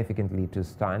significantly to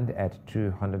stand at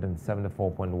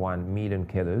 274.1 million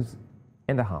kilos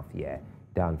in the half year,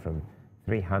 down from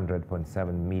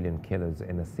 300.7 million kilos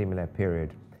in a similar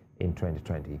period in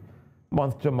 2020.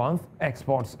 Month to month,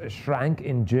 exports shrank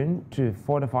in June to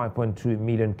 45.2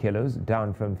 million kilos,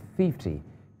 down from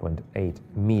 50.8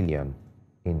 million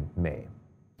in May.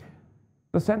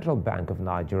 The Central Bank of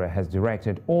Nigeria has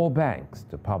directed all banks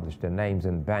to publish the names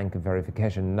and bank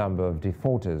verification number of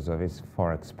defaulters of its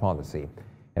forex policy.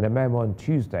 In a memo on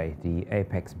Tuesday, the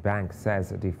Apex Bank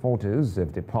says defaulters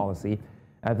of the policy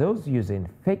are those using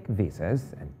fake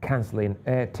visas and cancelling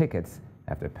air tickets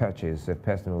after purchase of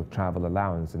personal travel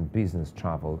allowance and business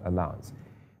travel allowance.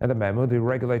 In the memo, the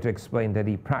regulator explained that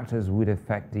the practice would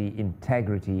affect the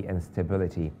integrity and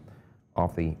stability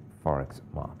of the forex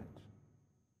market.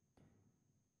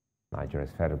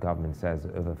 Nigeria's federal government says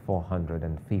over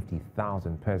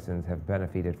 450,000 persons have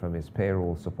benefited from its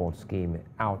payroll support scheme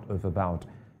out of about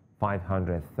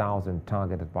 500,000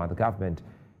 targeted by the government.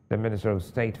 The Minister of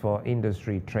State for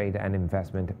Industry, Trade and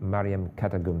Investment, Mariam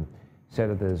Katagum,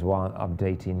 said this while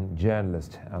updating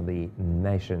journalists on the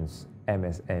nation's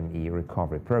MSME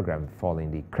recovery program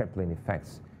following the crippling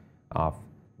effects of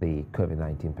the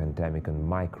COVID-19 pandemic on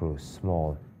micro,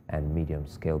 small and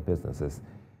medium-scale businesses.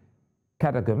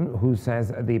 Katagum, who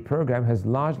says the program has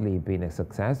largely been a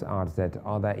success, adds that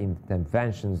other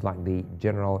interventions like the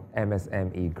General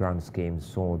MSME Grant Scheme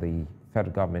saw the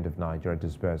federal government of Nigeria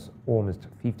disburse almost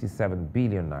 57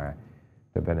 billion naira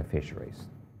to beneficiaries.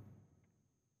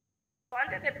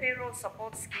 Under the payroll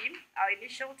support scheme, our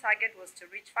initial target was to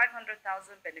reach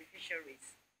 500,000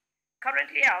 beneficiaries.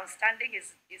 Currently, our standing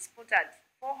is put at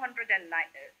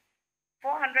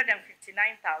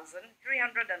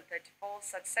 459,334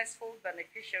 successful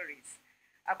beneficiaries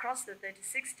across the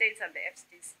 36 states and the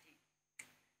FCT.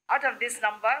 Out of this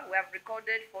number, we have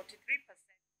recorded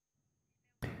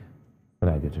 43%.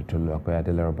 And I get to look at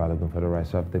the Balogun for the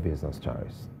rest of the business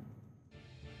stories.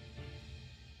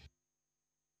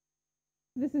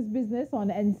 This is business on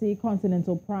NC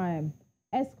Continental Prime.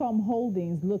 Eskom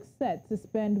Holdings looks set to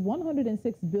spend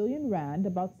 106 billion rand,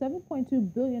 about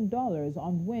 $7.2 billion,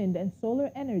 on wind and solar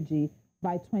energy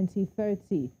by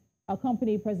 2030. A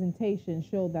company presentation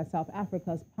showed that South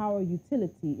Africa's power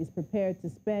utility is prepared to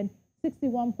spend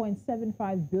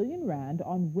 61.75 billion rand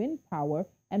on wind power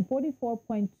and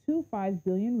 44.25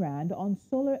 billion rand on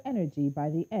solar energy by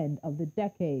the end of the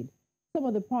decade. Some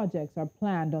of the projects are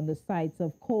planned on the sites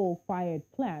of coal-fired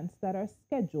plants that are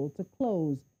scheduled to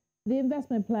close. The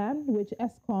investment plan, which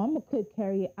Eskom could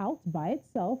carry out by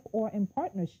itself or in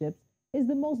partnerships, is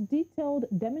the most detailed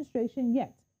demonstration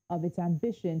yet of its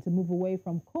ambition to move away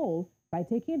from coal by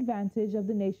taking advantage of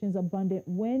the nation's abundant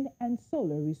wind and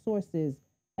solar resources.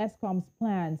 Eskom's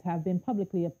plans have been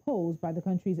publicly opposed by the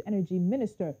country's energy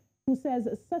minister, who says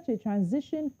such a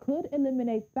transition could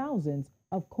eliminate thousands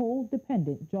of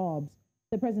coal-dependent jobs.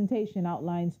 The presentation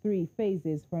outlines 3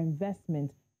 phases for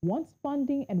investment once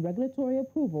funding and regulatory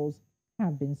approvals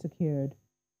have been secured.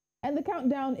 And the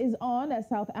countdown is on as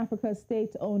South Africa's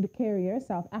state-owned carrier,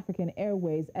 South African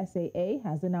Airways SAA,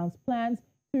 has announced plans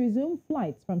to resume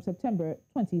flights from September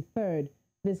 23rd.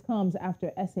 This comes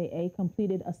after SAA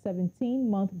completed a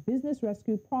 17-month business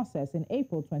rescue process in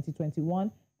April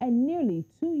 2021 and nearly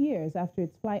 2 years after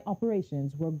its flight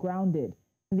operations were grounded.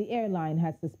 The airline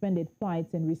had suspended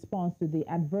flights in response to the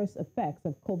adverse effects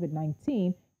of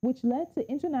COVID-19, which led to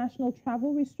international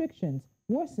travel restrictions,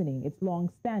 worsening its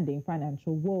long-standing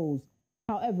financial woes.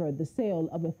 However, the sale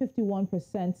of a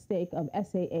 51% stake of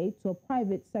SAA to a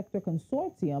private sector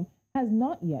consortium has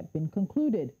not yet been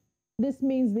concluded. This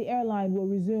means the airline will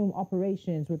resume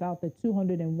operations without the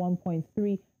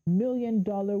 $201.3 million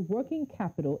working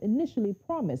capital initially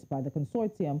promised by the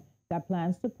consortium that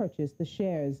plans to purchase the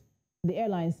shares. The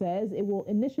airline says it will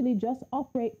initially just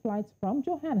operate flights from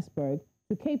Johannesburg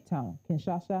to Cape Town,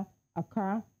 Kinshasa,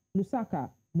 Accra, Lusaka,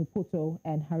 Maputo,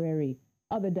 and Harare.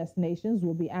 Other destinations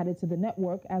will be added to the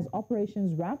network as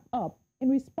operations wrap up in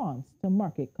response to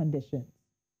market conditions.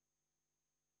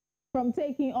 From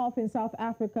taking off in South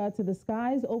Africa to the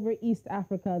skies over East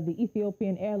Africa, the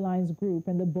Ethiopian Airlines Group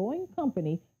and the Boeing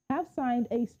Company have signed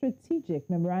a strategic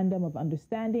memorandum of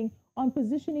understanding on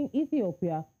positioning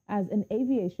Ethiopia as an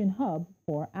aviation hub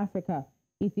for Africa.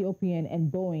 Ethiopian and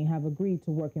Boeing have agreed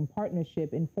to work in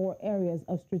partnership in 4 areas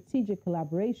of strategic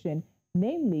collaboration,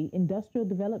 namely industrial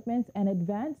development and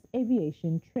advanced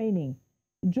aviation training.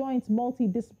 Joint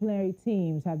multidisciplinary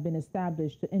teams have been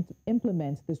established to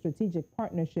implement the strategic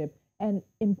partnership, and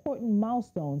important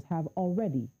milestones have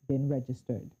already been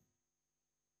registered.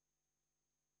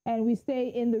 And we stay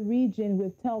in the region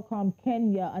with Telecom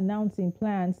Kenya announcing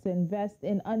plans to invest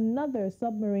in another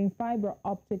submarine fiber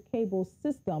optic cable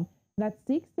system that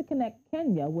seeks to connect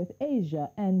Kenya with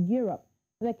Asia and Europe.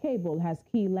 The cable has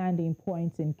key landing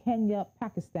points in Kenya,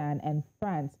 Pakistan, and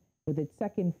France, with its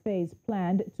second phase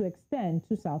planned to extend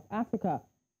to South Africa.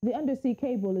 The undersea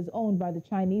cable is owned by the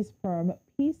Chinese firm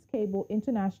Peace Cable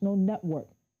International Network.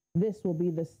 This will be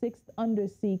the 6th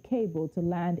undersea cable to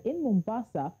land in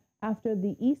Mombasa after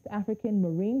the East African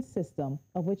Marine System,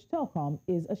 of which Telkom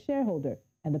is a shareholder,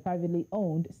 and the privately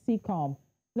owned Seacom.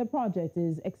 The project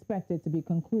is expected to be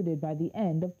concluded by the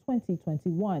end of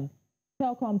 2021.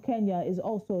 Telecom Kenya is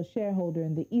also a shareholder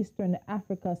in the Eastern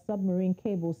Africa Submarine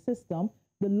Cable System,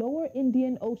 the Lower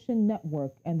Indian Ocean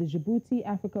Network, and the Djibouti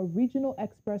Africa Regional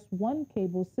Express 1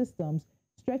 cable systems,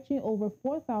 stretching over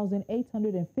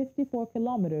 4,854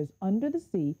 kilometers under the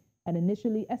sea and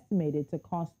initially estimated to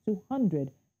cost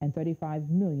 $235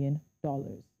 million.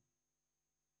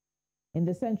 In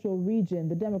the central region,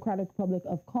 the Democratic Republic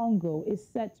of Congo is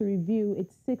set to review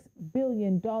its $6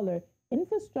 billion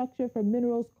infrastructure for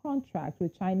minerals contract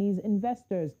with Chinese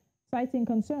investors, citing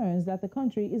concerns that the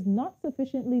country is not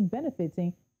sufficiently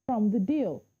benefiting from the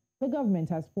deal. The government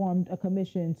has formed a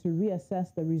commission to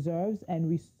reassess the reserves and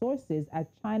resources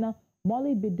at China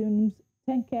Molybdenum's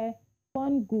Tenke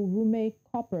Fungurume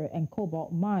copper and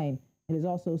cobalt mine. It is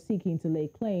also seeking to lay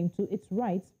claim to its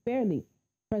rights fairly.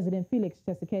 President Felix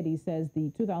Tshisekedi says the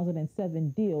 2007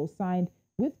 deal signed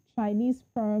with Chinese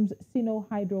firms Sino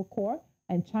Hydrocor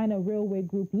and China Railway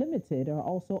Group Limited are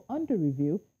also under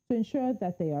review to ensure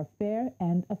that they are fair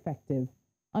and effective.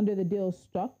 Under the deal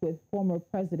struck with former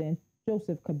President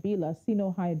Joseph Kabila,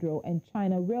 Sino Hydro and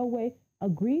China Railway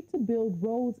agreed to build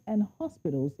roads and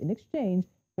hospitals in exchange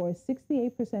for a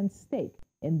 68% stake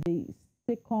in the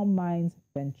Sitcom Mines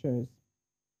ventures.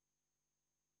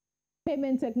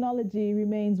 Payment technology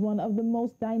remains one of the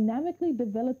most dynamically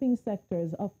developing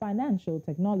sectors of financial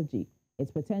technology.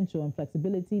 Its potential and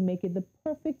flexibility make it the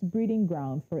perfect breeding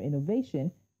ground for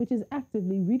innovation, which is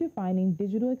actively redefining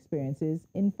digital experiences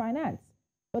in finance.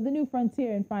 But the new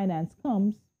frontier in finance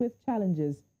comes with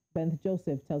challenges. Ben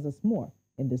Joseph tells us more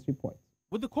in this report.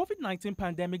 With the COVID-19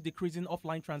 pandemic decreasing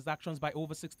offline transactions by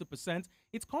over 60%,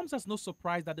 it comes as no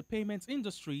surprise that the payments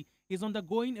industry is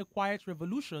undergoing a quiet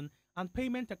revolution, and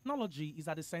payment technology is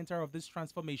at the center of this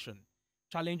transformation.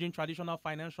 Challenging traditional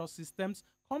financial systems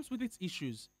comes with its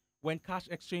issues. When cash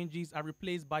exchanges are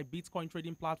replaced by Bitcoin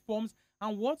trading platforms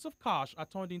and words of cash are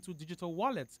turned into digital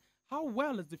wallets, how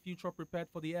well is the future prepared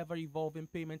for the ever-evolving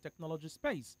payment technology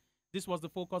space? This was the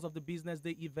focus of the Business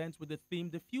Day event with the theme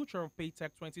The Future of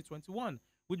Paytech 2021,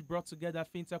 which brought together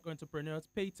fintech entrepreneurs,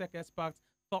 paytech experts,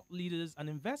 thought leaders, and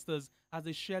investors as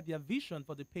they shared their vision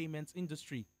for the payments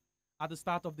industry. At the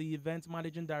start of the event,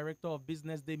 Managing Director of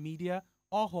Business Day Media,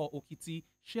 Oho Okiti,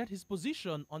 shared his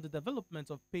position on the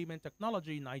development of payment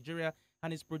technology in Nigeria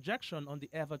and his projection on the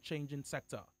ever-changing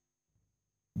sector.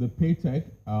 The paytech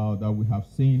that we have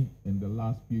seen in the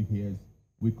last few years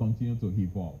will continue to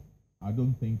evolve. I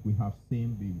don't think we have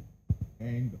seen the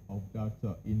end of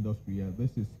that industry.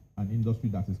 This is an industry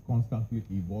that is constantly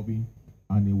evolving,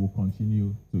 and it will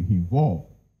continue to evolve.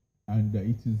 And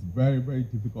it is very, very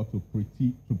difficult to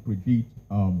predict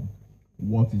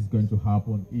what is going to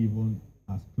happen even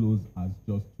as close as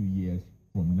just 2 years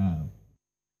from now.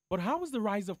 But how is the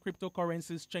rise of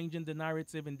cryptocurrencies changing the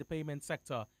narrative in the payment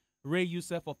sector? Ray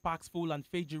Youssef of Paxful and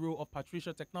Fejiro of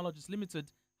Patricia Technologies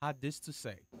Limited had this to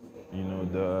say. You know,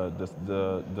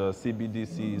 the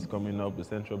CBDC is coming up, the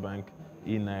central bank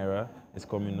e-Naira is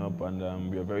coming up,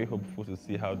 and we are very hopeful to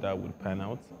see how that would pan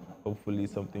out. Hopefully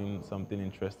something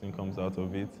interesting comes out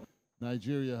of it.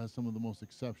 Nigeria has some of the most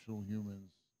exceptional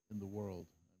humans in the world.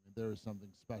 I mean, there is something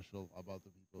special about the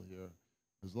people here.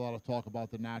 There's a lot of talk about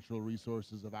the natural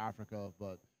resources of Africa,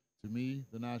 but to me,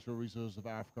 the natural resources of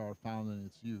Africa are found in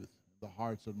its youth, the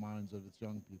hearts and minds of its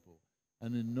young people.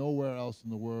 And in nowhere else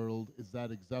in the world is that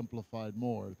exemplified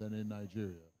more than in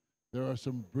Nigeria. There are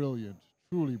some brilliant,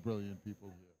 truly brilliant people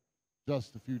here.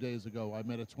 Just a few days ago, I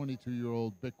met a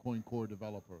 22-year-old Bitcoin Core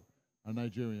developer, a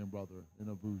Nigerian brother in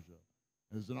Abuja.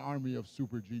 There's an army of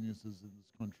super geniuses in this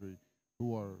country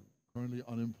who are currently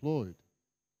unemployed.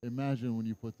 Imagine when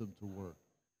you put them to work.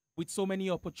 With so many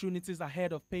opportunities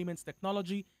ahead of payments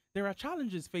technology, there are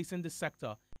challenges facing the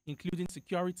sector, including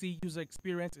security, user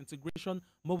experience, integration,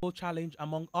 mobile challenge,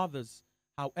 among others.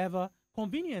 However,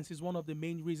 convenience is one of the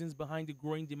main reasons behind the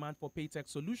growing demand for paytech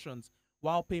solutions.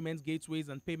 While payment gateways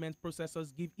and payment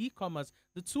processors give e-commerce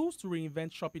the tools to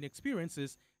reinvent shopping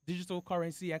experiences, digital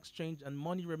currency exchange and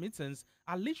money remittance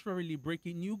are literally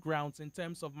breaking new grounds in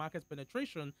terms of market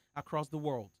penetration across the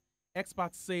world.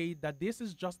 Experts say that this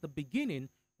is just the beginning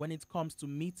when it comes to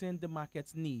meeting the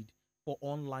market's need for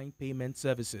online payment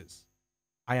services.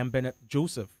 I am Bennett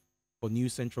Joseph for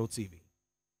News Central TV.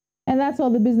 And that's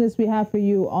all the business we have for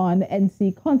you on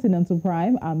NC Continental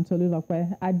Prime. I'm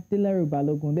Tolulokwe Adileru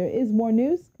Balogun. There is more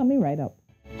news coming right up.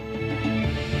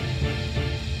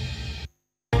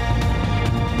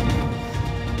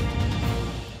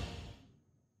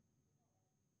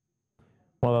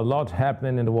 Well, a lot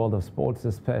happening in the world of sports,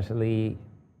 especially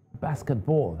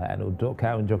basketball. And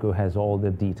Udoka Njoku has all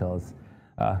the details.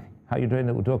 How are you doing,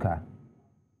 Udoka?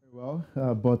 Well,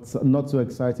 but not so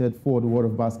excited for the world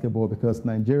of basketball because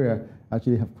Nigeria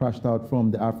actually have crashed out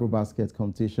from the AfroBasket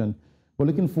competition. We're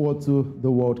looking forward to the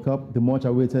World Cup. The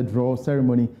much-awaited draw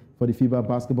ceremony for the FIBA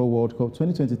Basketball World Cup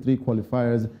 2023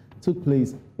 qualifiers took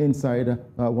place inside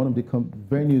one of the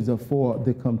venues for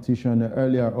the competition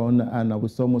earlier on, and we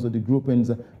saw most of the groupings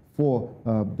for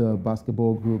the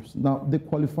basketball groups. Now, the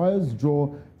qualifiers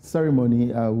draw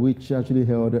ceremony, which actually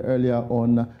held earlier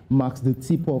on, marks the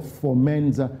tip-off for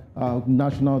men's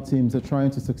national teams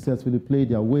trying to successfully play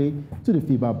their way to the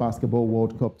FIBA Basketball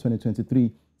World Cup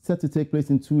 2023. Set to take place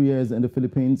in 2 years in the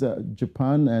Philippines,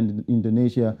 Japan, and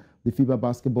Indonesia. The FIBA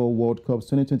Basketball World Cup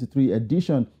 2023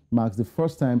 edition marks the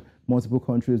first time multiple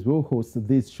countries will host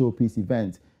this showpiece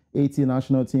event. 80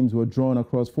 national teams were drawn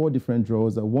across 4 different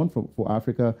draws, one for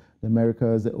Africa, the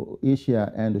Americas,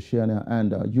 Asia, and Oceania,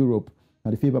 and Europe.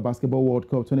 Now, the FIBA Basketball World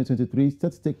Cup 2023 is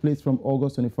set to take place from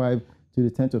August 25 to the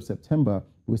 10th of September.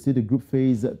 We'll see the group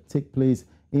phase take place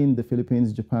in the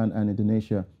Philippines, Japan, and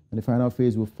Indonesia. And the final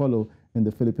phase will follow in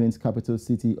the Philippines' capital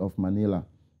city of Manila.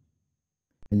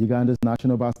 And Uganda's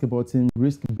national basketball team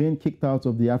risk being kicked out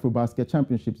of the AfroBasket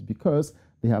Championships because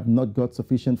they have not got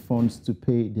sufficient funds to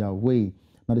pay their way.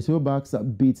 Now, the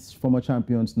Silverbacks beat former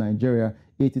champions Nigeria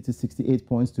 80 to 68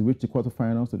 points to reach the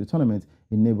quarterfinals of the tournament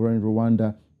in neighboring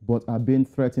Rwanda, but are being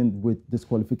threatened with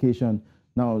disqualification.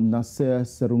 Now, Nasser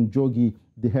Serunjogi,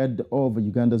 the head of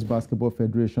Uganda's Basketball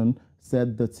Federation,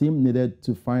 said the team needed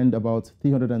to find about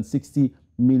 360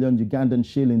 million Ugandan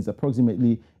shillings,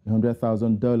 approximately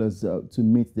 $100,000, to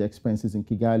meet the expenses in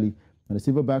Kigali. And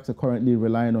the Silverbacks are currently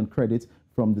relying on credit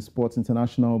from the sports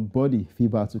international body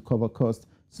FIBA to cover costs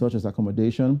such as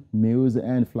accommodation, meals,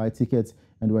 and flight tickets,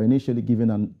 and were initially given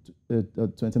a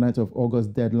 29th of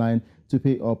August deadline to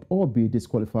pay up or be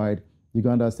disqualified.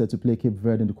 Uganda is set to play Cape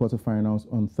Verde in the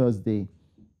quarterfinals on Thursday.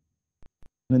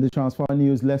 And in the transfer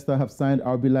news, Leicester have signed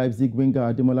RB Leipzig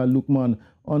winger Ademola Lookman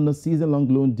on a season-long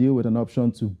loan deal with an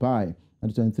option to buy.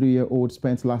 And the 23-year-old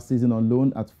spent last season on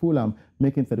loan at Fulham,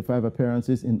 making 35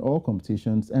 appearances in all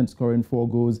competitions and scoring 4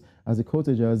 goals as the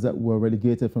Cottagers were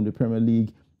relegated from the Premier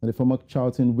League. And the former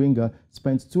Charlton winger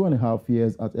spent 2.5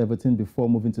 years at Everton before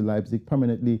moving to Leipzig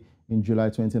permanently in July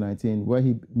 2019, where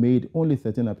he made only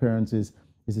 13 appearances.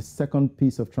 It's the second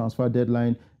piece of transfer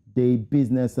deadline day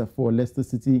business for Leicester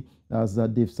City, as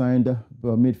they've signed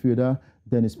midfielder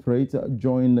Dennis Praet,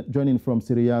 joining from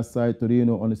Serie A side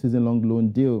Torino on a season-long loan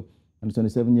deal. And the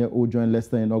 27-year-old joined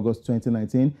Leicester in August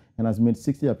 2019 and has made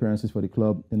 60 appearances for the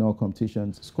club in all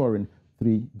competitions, scoring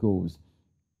 3 goals.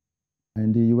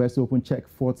 And the US Open Czech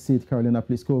 4th seed Karolina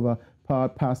Pliskova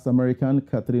powered past American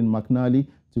Catherine McNally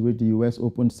to reach the US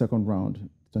Open second round.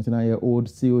 The 29-year-old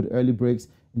sealed early breaks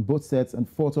in both sets and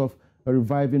fought off a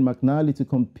reviving McNally to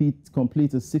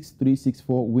complete a 6-3,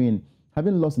 6-4 win.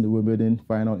 Having lost in the Wimbledon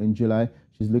final in July,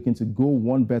 she's looking to go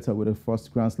one better with her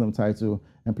first Grand Slam title.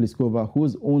 And Pliskova,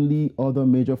 whose only other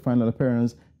major final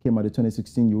appearance came at the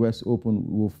 2016 US Open,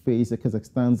 will face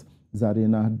Kazakhstan's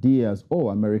Zarina Diaz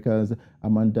or America's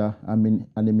Amanda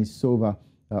Anemisova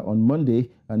on Monday.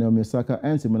 Naomi Osaka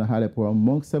and Simona Halep were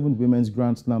among 7 women's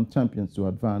Grand Slam champions to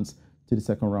advance to the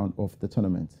second round of the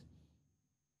tournament.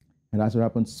 And that's what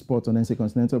happened to sports on NC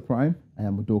Continental Prime. I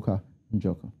am Udoka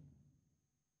Njoka.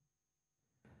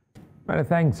 Many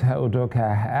thanks,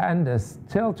 Udoka. And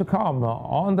still to come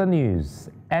on the news,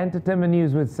 entertainment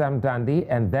news with Sam Dandy,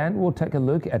 and then we'll take a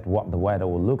look at what the weather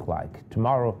will look like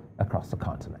tomorrow across the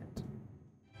continent.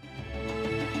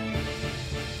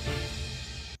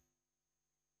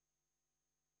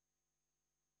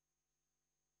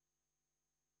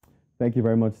 Thank you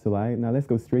very much, Sulai. Now let's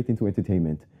go straight into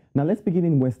entertainment. Now let's begin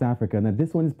in West Africa. Now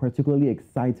this one is particularly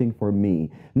exciting for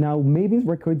me. Now Mavis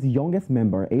Records' youngest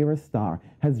member, Ayra Starr,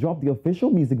 has dropped the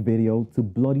official music video to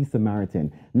Bloody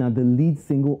Samaritan. Now the lead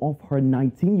single of her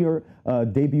 19-year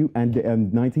debut and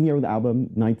 19-year-old album,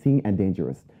 19 and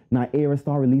Dangerous. Now Ayra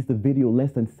Starr released the video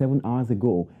less than 7 hours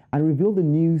ago and revealed the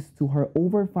news to her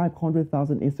over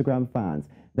 500,000 Instagram fans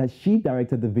that she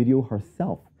directed the video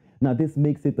herself. Now this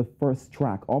makes it the first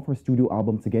track of her studio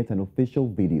album to get an official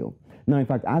video. Now, in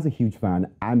fact, as a huge fan,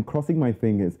 I'm crossing my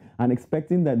fingers and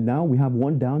expecting that now we have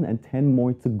 1 down and 10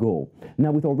 more to go.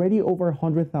 Now, with already over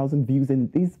 100,000 views in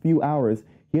these few hours,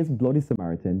 here's Bloody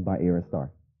Samaritan by Ayra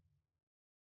Starr.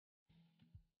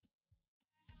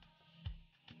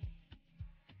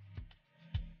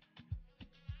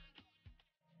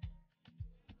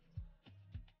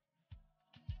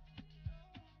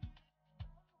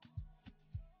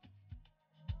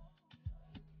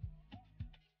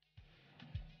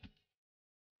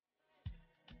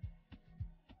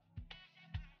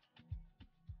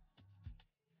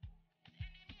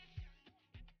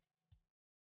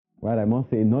 Right, I must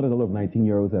say, not a lot of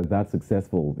 19-year-olds are that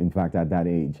successful, in fact, at that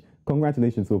age.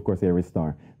 Congratulations to, of course, Ayra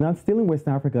Starr. Now, still in West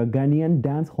Africa, Ghanaian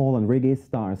dancehall and reggae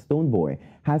star Stonebwoy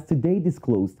has today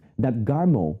disclosed that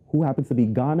Garmo, who happens to be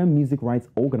Ghana Music Rights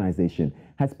Organization,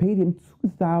 has paid him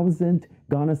 2,000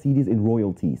 Ghana cedis in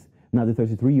royalties. Now, the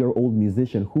 33-year-old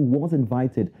musician, who was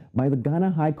invited by the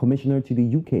Ghana High Commissioner to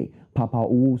the UK, Papa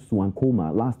Uwu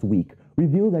Swankoma, last week,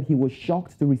 revealed that he was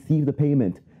shocked to receive the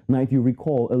payment. Now, if you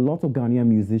recall, a lot of Ghanaian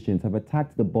musicians have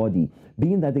attacked the body,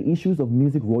 being that the issues of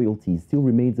music royalties still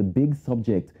remains a big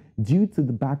subject due to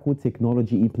the backward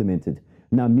technology implemented.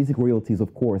 Now, music royalties,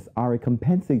 of course, are a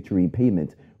compensatory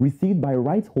payment received by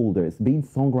rights holders, being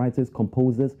songwriters,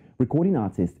 composers, recording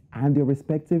artists, and their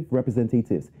respective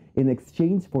representatives in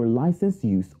exchange for licensed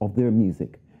use of their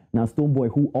music. Now,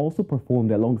 Stonebwoy, who also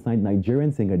performed alongside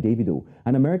Nigerian singer Davido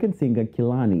and American singer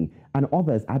Kehlani and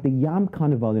others at the Yam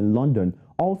Carnival in London,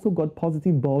 also got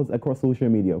positive buzz across social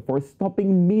media for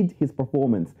stopping mid his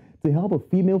performance to help a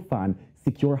female fan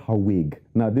secure her wig.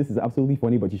 Now, this is absolutely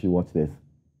funny, but you should watch this.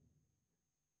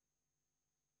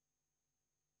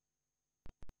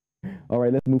 All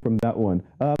right, let's move from that one.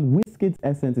 Wizkid's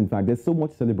Essence, in fact, there's so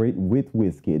much to celebrate with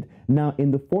Wizkid. Now,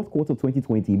 in the fourth quarter of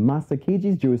 2020, Master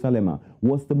KG's Jerusalema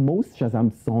was the most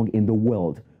Shazam song in the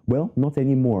world. Well, not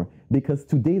anymore, because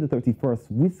today, the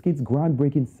 31st, Wizkid's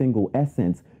groundbreaking single,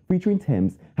 Essence, featuring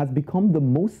Thames, has become the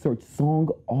most searched song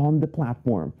on the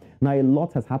platform. Now, a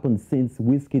lot has happened since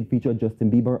Wizkid featured Justin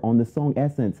Bieber on the song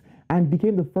Essence and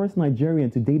became the first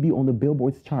Nigerian to debut on the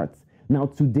Billboard's charts. Now,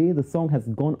 today, the song has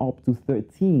gone up to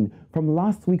 13 from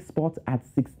last week's spot at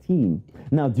 16.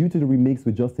 Now, due to the remix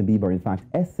with Justin Bieber, in fact,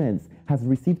 Essence has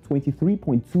received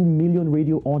 23.2 million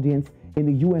radio audience in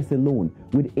the US alone,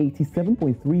 with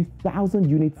 87.3 thousand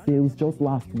unit sales just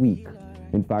last week.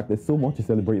 In fact, there's so much to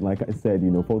celebrate, like I said,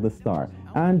 for the star.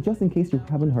 And just in case you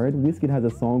haven't heard, Wizkid has a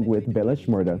song with Bella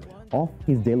Shmurda off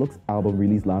his deluxe album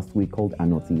released last week called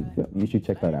Anoti. Well, you should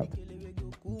check that out.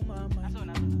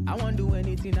 I want to do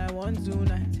anything I want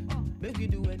tonight. Make you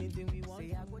do anything we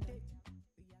want.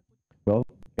 Well,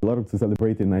 a lot to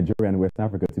celebrate in Nigeria and West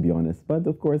Africa, to be honest. But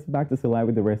of course, back to Salai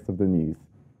with the rest of the news.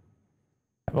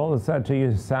 I've always said to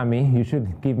you, Sammy, you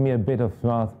should give me a bit of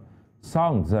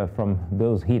songs from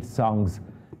those hit songs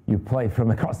you play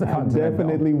from across the continent. I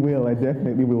definitely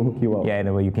will hook you up. Yeah,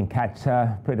 anyway, you can catch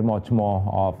pretty much more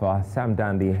of Sam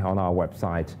Dandy on our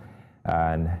website,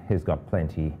 and he's got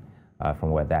plenty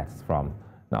from where that's from.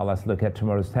 Now let's look at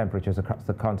tomorrow's temperatures across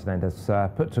the continent as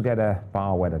put together by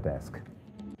our weather desk.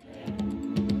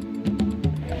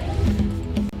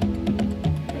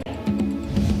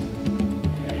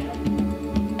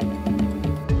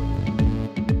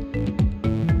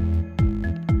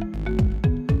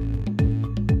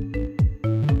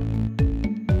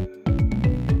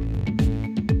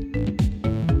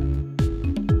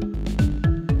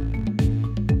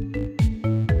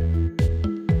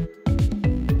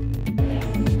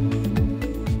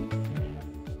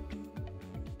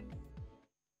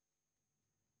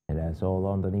 That's all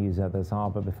on the news at this hour,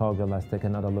 but before we go, let's take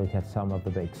another look at some of the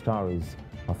big stories.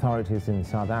 Authorities in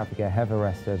South Africa have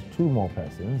arrested 2 more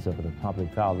persons over the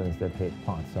public violence that hit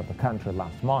parts of the country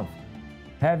last month.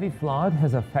 Heavy flood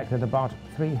has affected about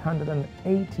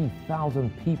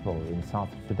 380,000 people in South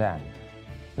Sudan.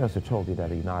 We also told you that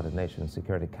the United Nations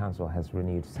Security Council has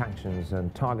renewed sanctions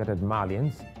on targeted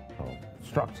Malians for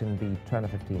obstructing the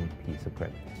 2015 peace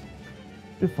agreement.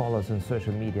 Do follow us on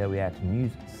social media. We're at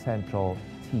News Central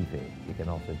TV. You can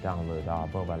also download our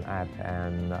mobile app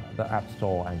and the App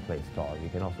Store and Play Store. You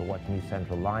can also watch News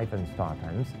Central live and Star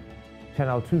Times,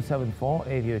 Channel 274,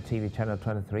 Avio TV Channel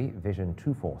 23, Vision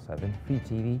 247, Free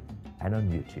TV, and on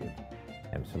YouTube.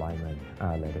 I'm Sulaiman.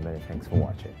 Many thanks for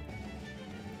watching.